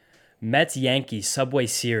 season. Mets-Yankees Subway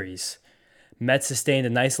Series. Mets sustained a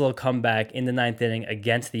nice little comeback in the ninth inning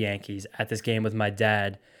against the Yankees at this game with my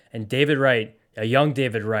dad. And David Wright, a young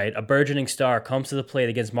David Wright, a burgeoning star, comes to the plate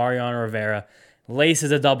against Mariano Rivera,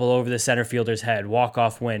 laces a double over the center fielder's head,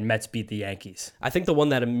 walk-off win, Mets beat the Yankees. I think the one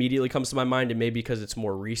that immediately comes to my mind, and maybe because it's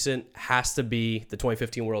more recent, has to be the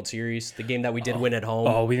 2015 World Series, the game that we did win at home.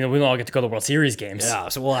 Oh, we don't all get to go to World Series games. Yeah,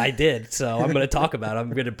 well, I did, so I'm going to talk about it. I'm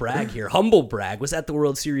going to brag here. Humble brag. Was at the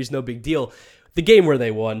World Series, no big deal. The game where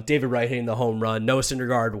they won, David Wright hitting the home run, Noah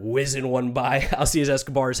Syndergaard whizzing one by Alcides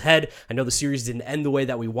Escobar's head. I know the series didn't end the way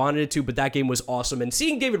that we wanted it to, but that game was awesome. And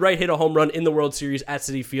seeing David Wright hit a home run in the World Series at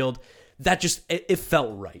Citi Field, that just, it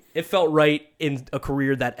felt right. It felt right in a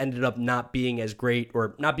career that ended up not being as great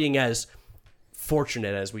or not being as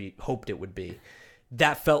fortunate as we hoped it would be.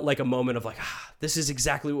 That felt like a moment of this is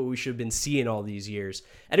exactly what we should have been seeing all these years.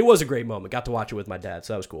 And it was a great moment. Got to watch it with my dad,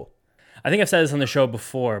 so that was cool. I think I've said this on the show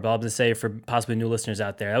before, but I'll just say for possibly new listeners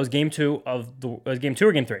out there. That was game 2 of the game 2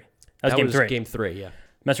 or game 3? That was game 3, yeah.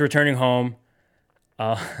 Mets were returning home.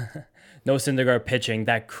 Noah Syndergaard pitching.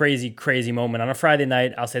 That crazy, crazy moment on a Friday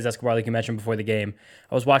night. Alcides Escobar, like you mentioned before the game.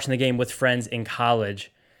 I was watching the game with friends in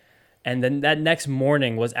college. And then that next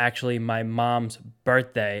morning was actually my mom's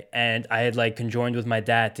birthday. And I had conjoined with my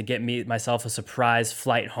dad to get myself a surprise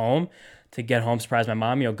flight home. To get home, surprise my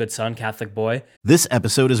mom, good son, Catholic boy. This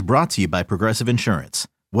episode is brought to you by Progressive Insurance.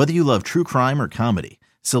 Whether you love true crime or comedy,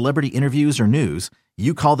 celebrity interviews or news,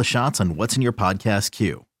 you call the shots on what's in your podcast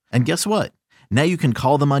queue. And guess what? Now you can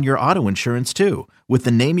call them on your auto insurance too with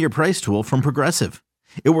the Name Your Price tool from Progressive.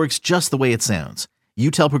 It works just the way it sounds.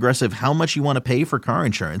 You tell Progressive how much you want to pay for car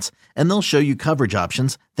insurance, and they'll show you coverage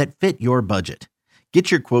options that fit your budget. Get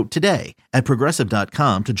your quote today at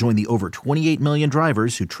Progressive.com to join the over 28 million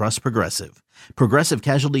drivers who trust Progressive. Progressive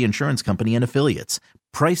Casualty Insurance Company and Affiliates.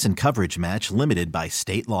 Price and coverage match limited by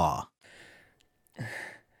state law.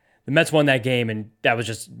 The Mets won that game, and that was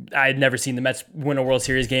just, I had never seen the Mets win a World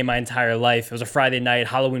Series game my entire life. It was a Friday night,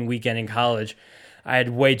 Halloween weekend in college. I had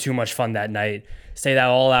way too much fun that night. Stayed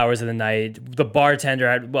out all hours of the night. The bartender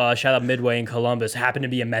at shout out Midway in Columbus happened to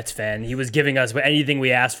be a Mets fan. He was giving us anything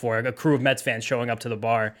we asked for, a crew of Mets fans showing up to the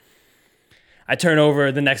bar. I turn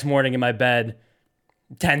over the next morning in my bed,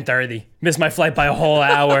 10:30. Missed my flight by a whole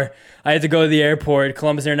hour. I had to go to the airport,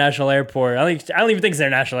 Columbus International Airport. I don't even think it's an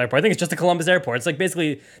international airport. I think it's just a Columbus airport. It's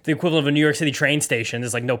basically the equivalent of a New York City train station.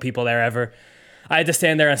 There's no people there ever. I had to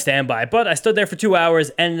stand there on standby, but I stood there for 2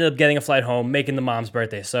 hours, ended up getting a flight home, making the mom's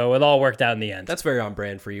birthday, so it all worked out in the end. That's very on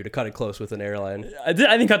brand for you to cut it close with an airline. I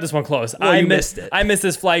didn't cut this one close. Well, you missed it. I missed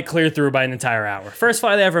this flight clear through by an entire hour. First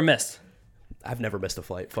flight I ever missed. I've never missed a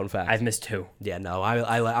flight. Fun fact. I've missed 2. Yeah, no,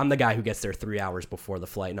 I'm the guy who gets there 3 hours before the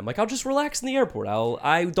flight, and I'm I'll just relax in the airport.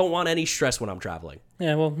 I don't want any stress when I'm traveling.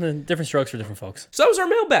 Yeah, well, different strokes for different folks. So that was our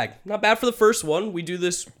mailbag. Not bad for the first one. We do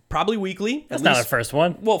this probably weekly. That's not our first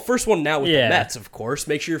one. Well, first one now with the Mets, of course.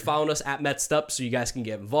 Make sure you're following us at MetsStup so you guys can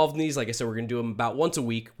get involved in these. Like I said, we're going to do them about once a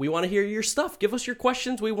week. We want to hear your stuff. Give us your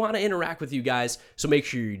questions. We want to interact with you guys, so make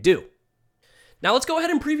sure you do. Now let's go ahead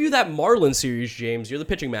and preview that Marlins series, James. You're the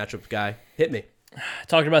pitching matchups guy. Hit me.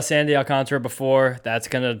 Talked about Sandy Alcantara before. That's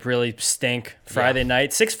going to really stink Friday night.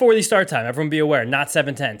 6:40 start time. Everyone be aware. Not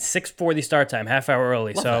 7:10. 6:40 start time. Half hour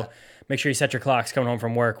early. Love so that. Make sure you set your clocks coming home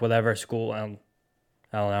from work, whatever, school. I don't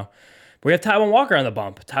know. But we have Taijuan Walker on the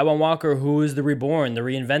bump. Taijuan Walker, who is the reborn, the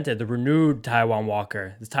reinvented, the renewed Taijuan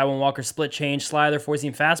Walker. This Taijuan Walker split change slider,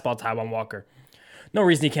 four-seam fastball Taijuan Walker. No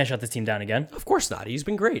reason he can't shut this team down again. Of course not. He's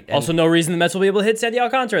been great. And also, no reason the Mets will be able to hit Sandy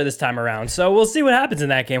Alcantara this time around. So we'll see what happens in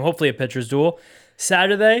that game. Hopefully a pitcher's duel.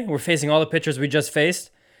 Saturday, we're facing all the pitchers we just faced.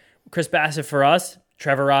 Chris Bassett for us.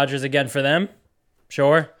 Trevor Rogers again for them.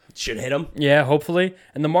 Sure. Should hit him. Yeah, hopefully.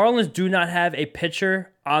 And the Marlins do not have a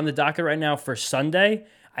pitcher on the docket right now for Sunday.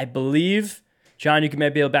 I believe, John, you can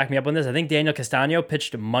maybe be able to back me up on this. I think Daniel Castano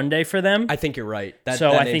pitched Monday for them. I think you're right. I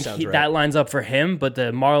name think sounds right. that lines up for him. But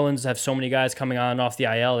the Marlins have so many guys coming on and off the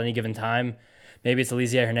IL at any given time. Maybe it's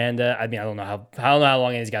Eliezer Hernandez. I don't know how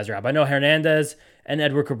long these guys are out. But I know Hernandez and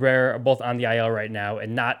Edward Cabrera are both on the IL right now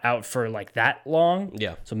and not out for like that long.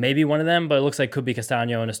 Yeah. So maybe one of them, but it looks like could be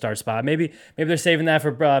Castano in a start spot. Maybe they're saving that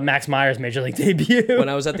for Max Meyer's Major League debut. When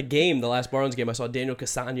I was at the game, the last Marlins game, I saw Daniel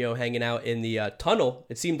Castano hanging out in the tunnel.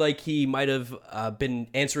 It seemed like he might have been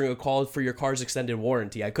answering a call for your car's extended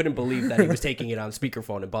warranty. I couldn't believe that he was taking it on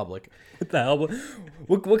speakerphone in public. What the hell?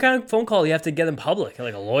 What kind of phone call do you have to get in public?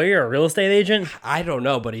 Like a lawyer or a real estate agent? I don't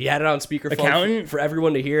know, but he had it on speakerphone Accountant? for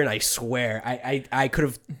everyone to hear, and I swear,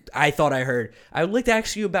 I thought I heard, I would like to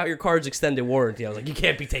ask you about your car's extended warranty. I was like, you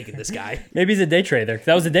can't be taking this guy. Maybe he's a day trader.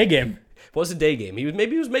 That was a day game. It was a day game.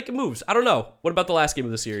 Maybe he was making moves. I don't know. What about the last game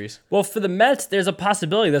of the series? Well, for the Mets, there's a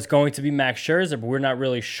possibility that's going to be Max Scherzer, but we're not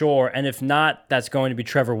really sure. And if not, that's going to be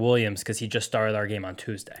Trevor Williams because he just started our game on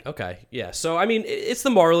Tuesday. Okay, yeah. So, I mean, it's the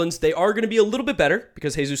Marlins. They are going to be a little bit better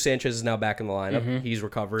because Jesus Sanchez is now back in the lineup. He's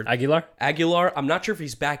recovered. Aguilar, I'm not sure if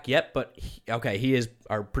he's back yet, but he is.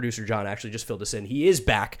 Our producer, John, actually just filled us in. He is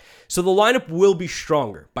back. So the lineup will be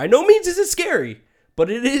stronger. By no means is it scary, but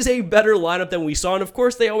it is a better lineup than we saw. And, of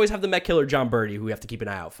course, they always have the Met killer, John Birdie, who we have to keep an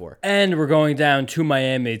eye out for. And we're going down to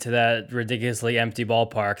Miami to that ridiculously empty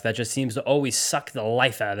ballpark that just seems to always suck the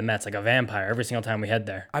life out of the Mets like a vampire every single time we head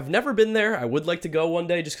there. I've never been there. I would like to go one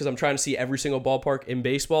day just because I'm trying to see every single ballpark in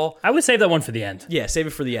baseball. I would save that one for the end. Yeah, save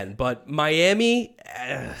it for the end. But Miami,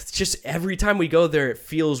 it's just every time we go there, it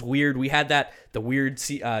feels weird. We had the weird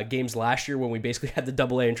games last year when we basically had the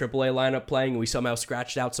AA and AAA lineup playing and we somehow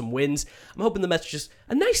scratched out some wins. I'm hoping the Mets just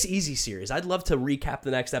a nice, easy series. I'd love to recap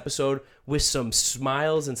the next episode with some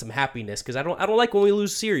smiles and some happiness because I don't like when we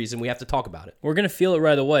lose series and we have to talk about it. We're going to feel it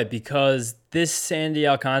right away because this Sandy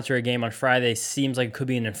Alcantara game on Friday seems like it could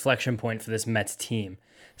be an inflection point for this Mets team.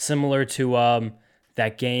 Similar to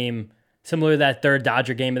that game, similar to that third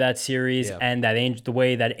Dodger game of that series and the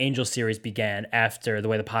way that Angel series began after the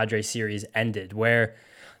way the Padres series ended, where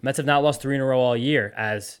Mets have not lost 3 in a row all year,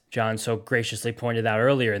 as John so graciously pointed out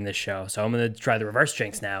earlier in this show. So I'm going to try the reverse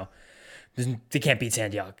jinx now. They can't beat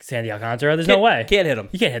Sandy Alcantara. There's no way. Can't hit him.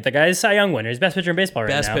 You can't hit the guy. He's Cy Young winner. He's best pitcher in baseball right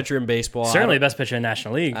now. Best pitcher in baseball. Certainly the best pitcher in the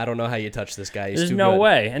National League. I don't know how you touch this guy. He's There's too no good.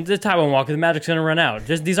 way. And the Taiwan Walker, the Magic's going to run out.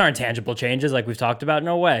 These aren't tangible changes like we've talked about.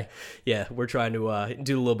 No way. Yeah, we're trying to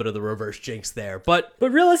do a little bit of the reverse jinx there. But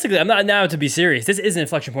realistically, I'm not now to be serious. This is an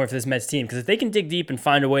inflection point for this Mets team because if they can dig deep and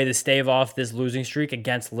find a way to stave off this losing streak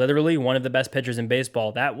against literally one of the best pitchers in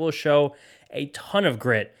baseball, that will show a ton of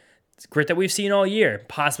grit. It's grit that we've seen all year.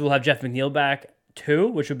 Possibly we'll have Jeff McNeil back too,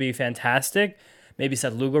 which would be fantastic. Maybe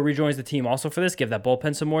Seth Lugo rejoins the team also for this, give that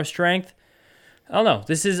bullpen some more strength. I don't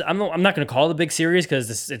know. I'm not going to call it a big series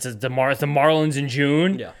because it's the Marlins in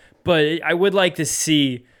June. Yeah. But I would like to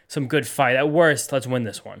see some good fight. At worst, let's win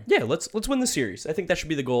this one. yeah, let's win the series. I think that should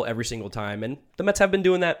be the goal every single time, and the Mets have been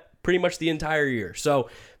doing that pretty much the entire year. So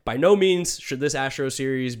by no means should this Astros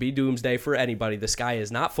series be doomsday for anybody. The sky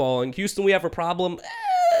is not falling. Houston, we have a problem.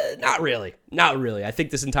 Not really. I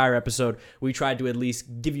think this entire episode, we tried to at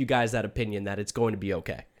least give you guys that opinion that it's going to be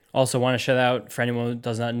okay. Also want to shout out, for anyone who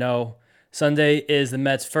does not know, Sunday is the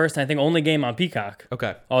Mets' first, and I think only game on Peacock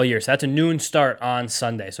Okay. all year. So that's a noon start on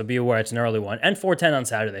Sunday. So be aware it's an early one. And 4:10 on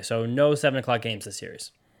Saturday. So no 7 o'clock games this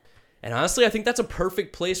series. And honestly, I think that's a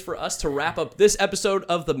perfect place for us to wrap up this episode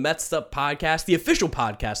of the Mets Up Podcast, the official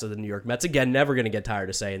podcast of the New York Mets. Again, never going to get tired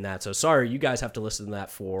of saying that. So sorry, you guys have to listen to that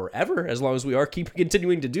forever, as long as we are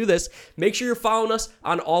continuing to do this. Make sure you're following us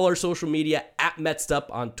on all our social media at Mets Up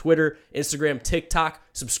on Twitter, Instagram, TikTok.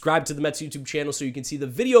 Subscribe to the Mets YouTube channel so you can see the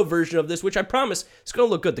video version of this, which I promise is going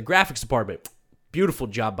to look good. The graphics department, beautiful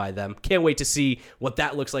job by them. Can't wait to see what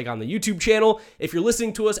that looks like on the YouTube channel. If you're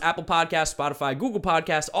listening to us, Apple Podcasts, Spotify, Google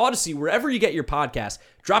Podcasts, Odyssey, wherever you get your podcasts,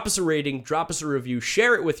 drop us a rating, drop us a review,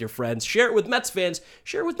 share it with your friends, share it with Mets fans,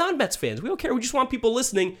 share it with non-Mets fans. We don't care. We just want people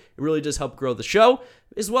listening. It really does help grow the show.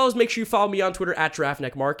 As well as make sure you follow me on Twitter at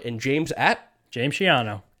DraftNeckMark and James at James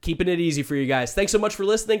Shiano. Keeping it easy for you guys. Thanks so much for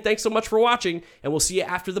listening. Thanks so much for watching. And we'll see you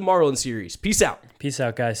after the Marlins series. Peace out. Peace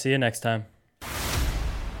out, guys. See you next time.